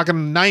 90s. We're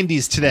talking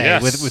 90s today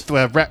Yes. with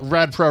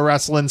Rad Pro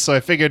Wrestling, so I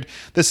figured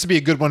this would be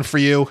a good one for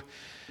you.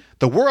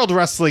 The World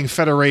Wrestling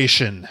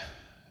Federation.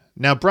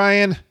 Now,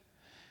 Brian,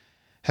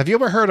 have you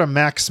ever heard a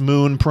Max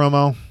Moon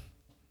promo?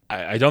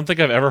 I don't think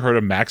I've ever heard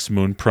a Max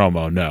Moon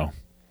promo, no.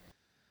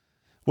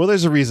 Well,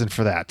 there's a reason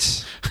for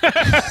that.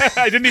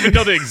 I didn't even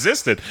know they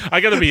existed.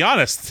 I got to be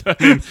honest. I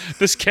mean,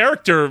 this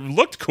character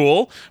looked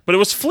cool, but it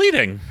was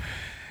fleeting.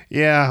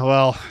 Yeah,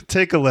 well,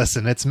 take a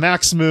listen. It's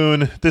Max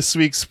Moon, this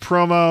week's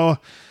promo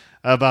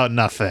about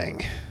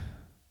nothing.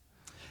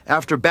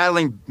 After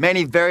battling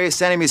many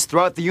various enemies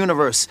throughout the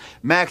universe,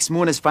 Max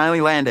Moon has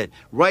finally landed,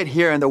 right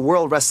here in the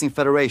World Wrestling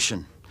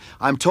Federation.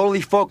 I'm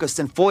totally focused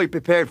and fully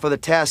prepared for the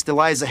task that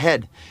lies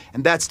ahead,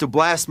 and that's to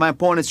blast my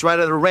opponents right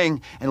out of the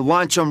ring and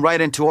launch them right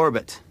into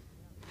orbit.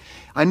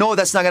 I know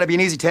that's not going to be an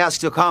easy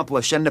task to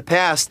accomplish, and in the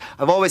past,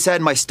 I've always had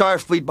my star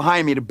fleet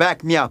behind me to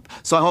back me up,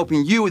 so I'm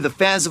hoping you, the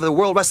fans of the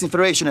World Wrestling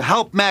Federation, to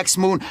help Max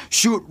Moon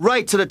shoot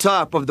right to the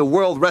top of the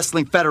World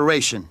Wrestling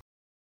Federation.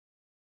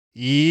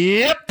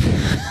 Yep.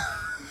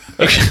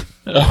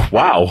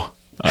 Wow.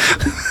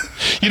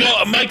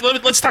 Mike,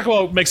 let's talk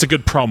about what makes a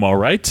good promo,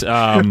 right?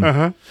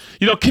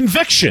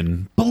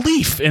 Conviction,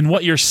 belief in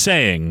what you're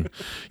saying,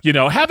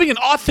 having an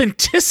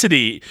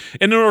authenticity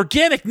and an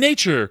organic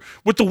nature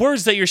with the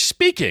words that you're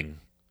speaking.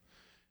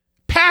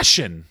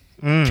 Passion,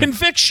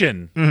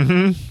 conviction,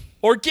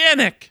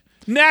 organic,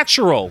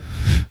 natural.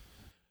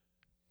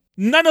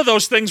 None of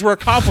those things were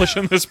accomplished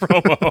in this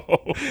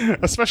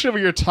promo. Especially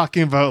when you're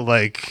talking about,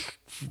 like,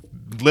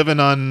 living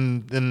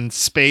in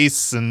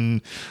space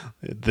and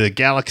the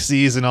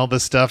galaxies and all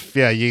this stuff.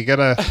 Yeah, you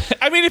gotta.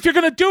 I mean, if you're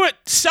gonna do it,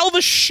 sell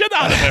the shit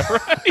out of it,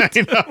 right?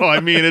 I know. I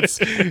mean, it's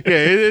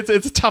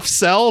a tough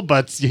sell,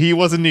 but he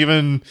wasn't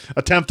even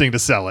attempting to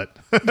sell it.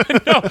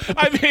 No,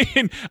 I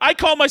mean, I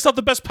call myself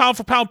the best pound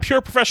for pound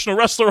pure professional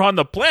wrestler on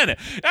the planet.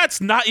 That's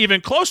not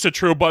even close to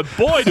true, but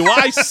boy, do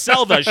I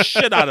sell the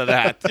shit out of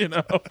that,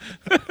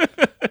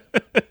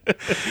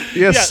 Yes.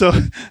 Yeah. So.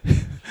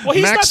 Well,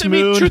 he's Max not. I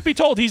mean, Moon. truth be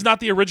told, he's not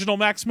the original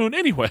Max Moon,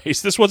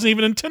 anyways. This wasn't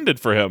even intended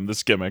for him.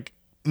 This gimmick.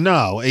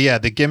 No, yeah,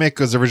 the gimmick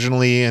was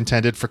originally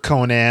intended for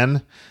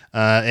Conan,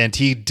 and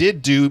he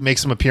did make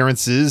some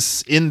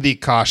appearances in the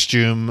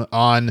costume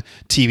on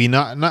TV.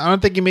 I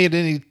don't think he made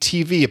any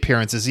TV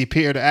appearances. He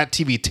appeared at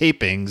TV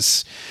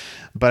tapings,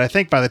 but I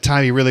think by the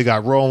time he really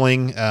got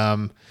rolling,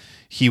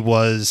 it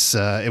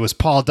was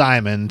Paul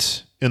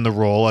Diamond in the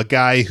role, a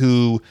guy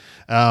who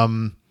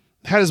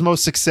had his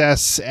most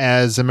success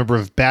as a member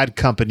of Bad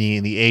Company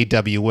in the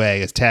AWA,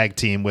 as tag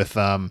team with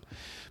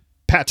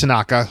Pat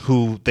Tanaka,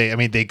 who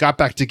they got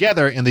back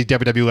together in the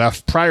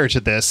WWF prior to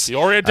this. The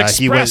Orient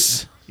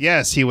Express.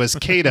 He was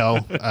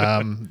Kato,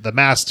 the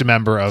masked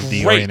member of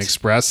the Great Orient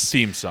Express.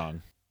 Theme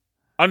song.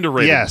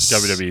 Underrated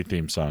WWE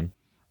theme song.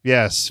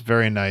 Yes,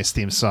 very nice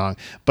theme song.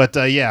 But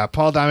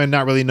Paul Diamond,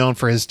 not really known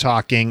for his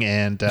talking,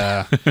 and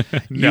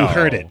you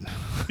heard it.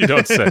 You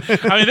don't say.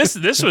 I mean,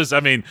 this was.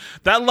 I mean,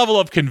 that level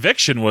of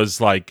conviction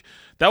was like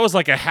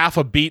a half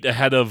a beat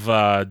ahead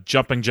of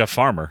Jumping Jeff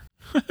Farmer.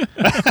 Yep.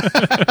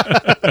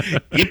 I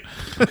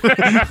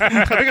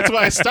think that's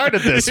why I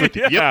started this. With,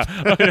 yeah. Yep.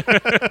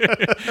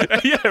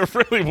 Yeah, it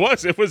really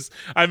was. It was.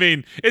 I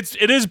mean,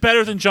 it is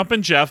better than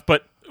Jumping Jeff,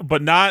 but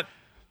not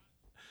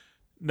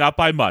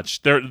by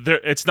much.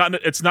 It's not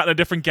in a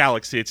different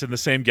galaxy. It's in the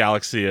same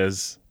galaxy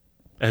as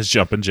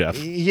Jumpin' Jeff.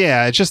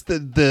 Yeah, it's just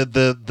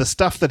the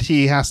stuff that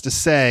he has to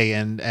say,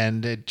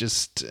 and it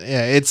just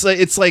it's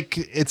like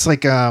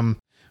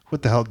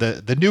what the hell,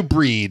 the New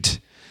Breed,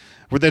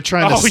 where they're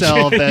trying to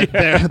sell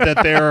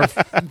that they're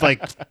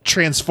like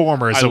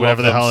Transformers or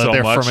whatever the hell, that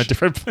they're from a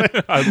different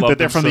that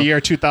they're from the year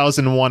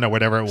 2001 or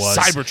whatever it was.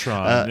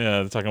 Cybertron.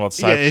 they're talking about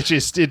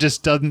Cybertron. Yeah,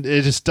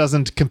 it just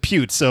doesn't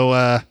compute. So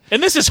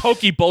and this is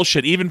hokey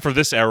bullshit even for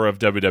this era of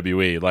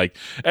WWE. Like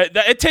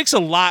it takes a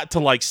lot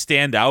to like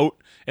stand out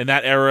in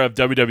that era of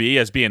WWE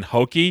as being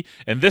hokey,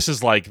 and this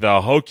is like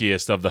the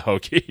hokiest of the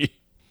hokey.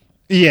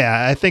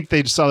 Yeah, I think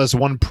they saw this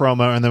one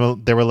promo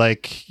and they were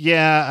like,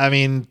 yeah, I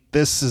mean,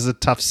 this is a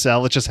tough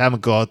sell. Let's just have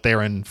him go out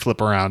there and flip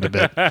around a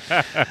bit.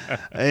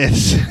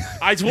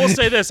 I will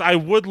say this. I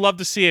would love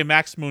to see a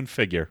Max Moon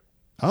figure.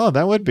 Oh,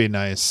 that would be A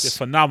nice.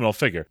 phenomenal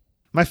figure.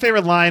 My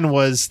favorite line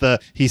was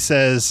he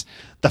says,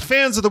 the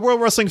fans of the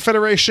World Wrestling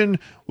Federation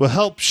will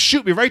help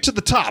shoot me right to the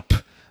top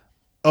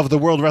of the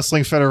World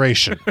Wrestling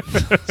Federation.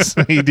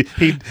 So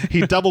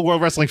he double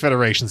World Wrestling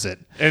Federations it.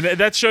 And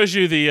that shows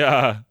you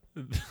the...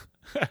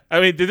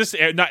 I mean, did this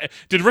air?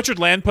 Did Richard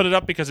Land put it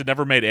up because it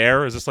never made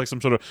air? Is this like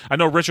some sort of? I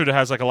know Richard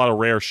has like a lot of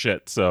rare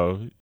shit. So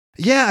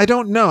yeah, I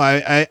don't know.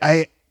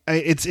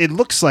 It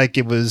looks like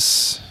it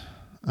was.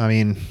 I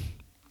mean,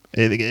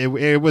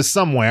 it was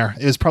somewhere.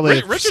 It was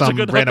probably some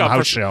random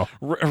house show.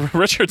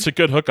 Richard's a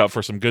good hookup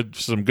for some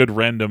good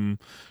random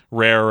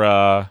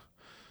rare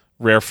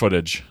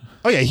footage.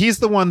 Oh yeah, he's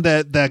the one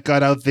that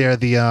got out there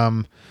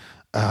the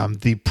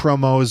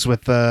promos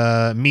with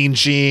Mean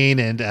Gene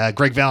and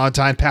Greg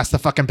Valentine pass the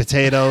fucking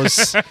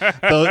potatoes.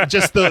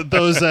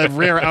 Those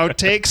rare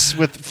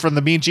outtakes from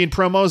the Mean Gene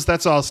promos.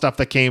 That's all stuff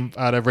that came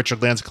out of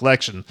Richard Land's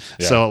collection.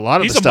 Yeah. So a lot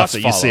of the stuff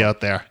that you see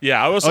out there.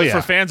 Yeah, I will say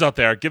for fans out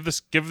there, give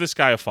this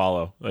guy a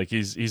follow. Like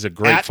he's a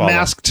great follow.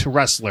 Masked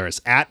Wrestlers.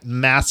 At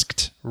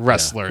Masked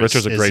Wrestlers. Yeah,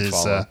 Richard's a great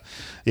follow.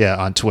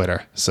 On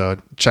Twitter. So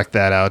check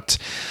that out.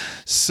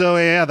 So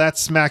yeah,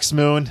 that's Max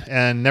Moon,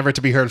 and never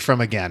to be heard from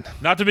again.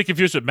 Not to be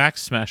confused with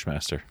Max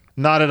Smashmaster.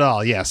 Not at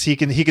all. Yes, he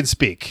can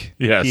speak.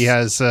 Yes, he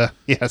has.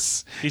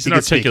 Yes, he's an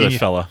articulate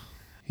fella.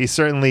 He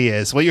certainly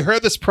is. Well, you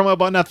heard this promo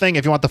about nothing.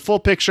 If you want the full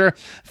picture,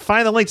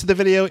 find the link to the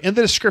video in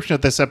the description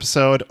of this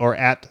episode or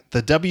at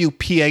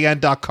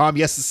thewpan.com.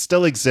 Yes, it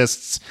still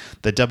exists.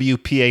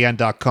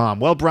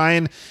 Thewpan.com. Well,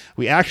 Brian,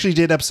 we actually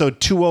did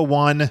episode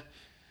 201.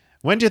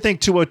 When do you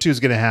think 202 is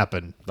going to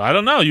happen? I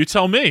don't know. You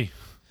tell me.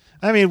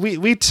 I mean,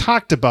 we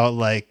talked about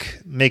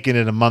like making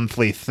it a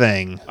monthly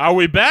thing. Are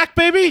we back,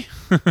 baby?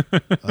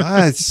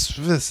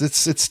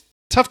 It's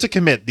tough to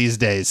commit these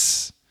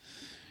days.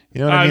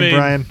 You know what I mean,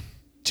 Brian?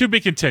 To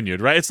be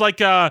continued, right? It's like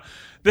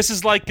this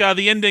is like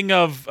the ending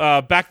of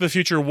Back to the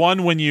Future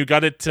 1 when you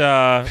got it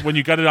on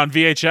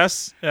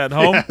VHS at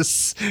home.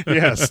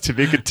 Yes, to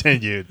be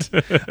continued.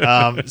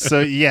 So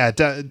yeah,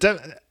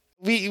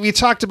 we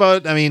talked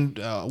about. I mean,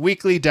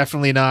 weekly,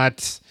 definitely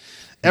not.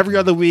 Every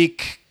other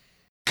week.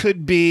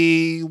 Could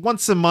be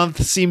once a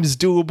month. Seems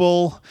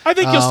doable. I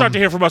think you'll start to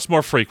hear from us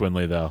more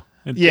frequently, though.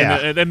 And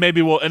then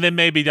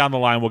maybe down the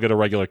line we'll get a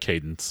regular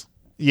cadence.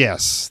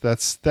 Yes,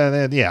 that's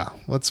that. Yeah,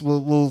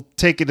 we'll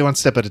take it one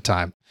step at a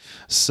time.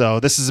 So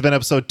this has been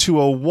episode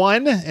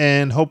 201,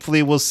 and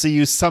hopefully we'll see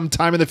you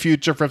sometime in the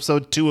future for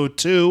episode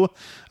 202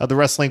 of the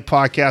Wrestling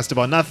Podcast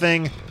About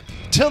Nothing.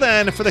 Till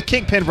then, for the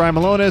Kingpin Brian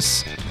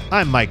Malonis,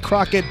 I'm Mike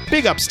Crockett.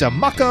 Big ups to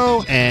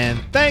Mucko,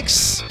 and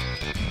thanks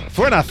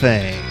for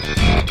nothing.